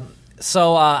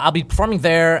so I'll be performing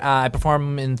there. I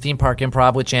perform in Theme Park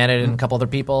Improv with Janet and a couple other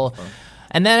people.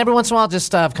 And then every once in a while,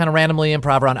 just kind of randomly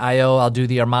improv around I.O. I'll do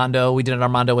the Armando. We did an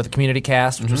Armando with a community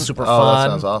cast, which was super fun. Oh, that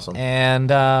sounds awesome. And,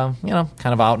 kind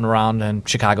of out and around in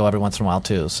Chicago every once in a while,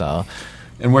 too. So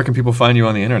And where can people find you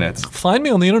on the internet? find me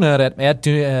on the internet at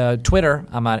Twitter.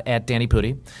 I'm at Danny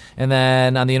Pudi. And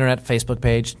then on the internet, Facebook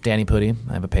page, Danny Pudi.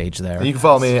 I have a page there. And you can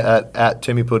follow me at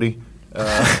Timmy Pudi.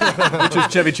 Which is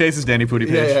Chevy Chase's Danny Pudi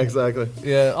page. Yeah, exactly.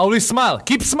 Yeah, always smile.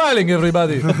 Keep smiling,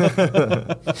 everybody. What's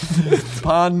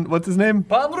his name?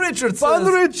 Ponrichard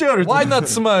Ponrichard. why not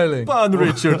smiling?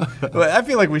 Ponrichard. I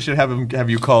feel like we should have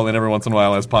you call in every once in a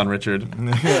while as Ponrichard.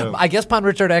 I guess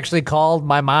Ponrichard actually called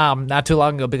my mom not too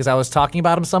long ago because I was talking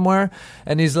about him somewhere,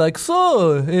 and he's like,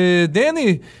 "So,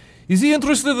 Danny, is he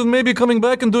interested in maybe coming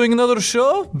back and doing another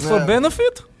show for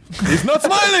benefit?" He's not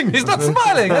smiling. He's not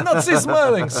smiling. I don't see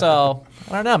smiling. So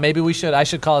I don't know. Maybe I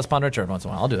should call us Ponrichard once in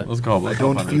a while. I'll do it. Let's call him. I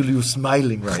don't feel you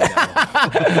smiling right now.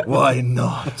 Why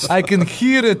not? I can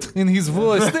hear it in his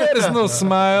voice. There is no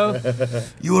smile.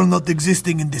 You are not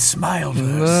existing in the smile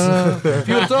verse. If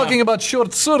you're talking about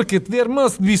short circuit, there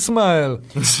must be smile.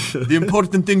 The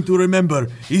important thing to remember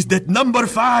is that number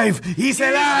 5 is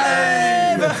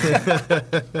alive.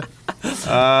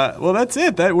 Well, that's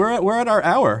it. We're at our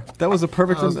hour. That was a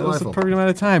perfect. was That was a delightful. perfect amount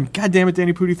of time. God damn it,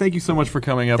 Danny Pudi, thank you so much for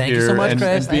coming up Thank you here so much, and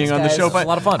Chris. being Thanks, on the guys. show. It was a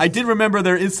lot of fun. I did remember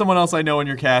there is someone else I know in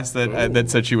your cast that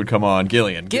said she would come on.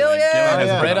 Gillian. Gillian!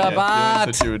 hasn't Right been on up,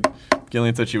 yet.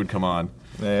 Gillian said she would come on.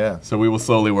 Yeah. So we will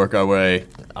slowly work our way.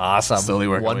 Awesome. Slowly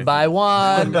work our way One by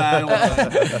one.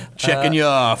 Checking you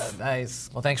off. Nice.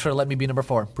 Well, thanks for letting me be number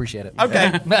 4. Appreciate it. Okay.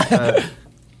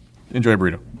 Enjoy a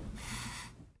burrito.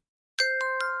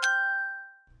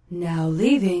 Now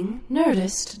leaving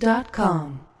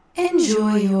Nerdist.com.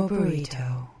 Enjoy your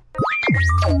burrito.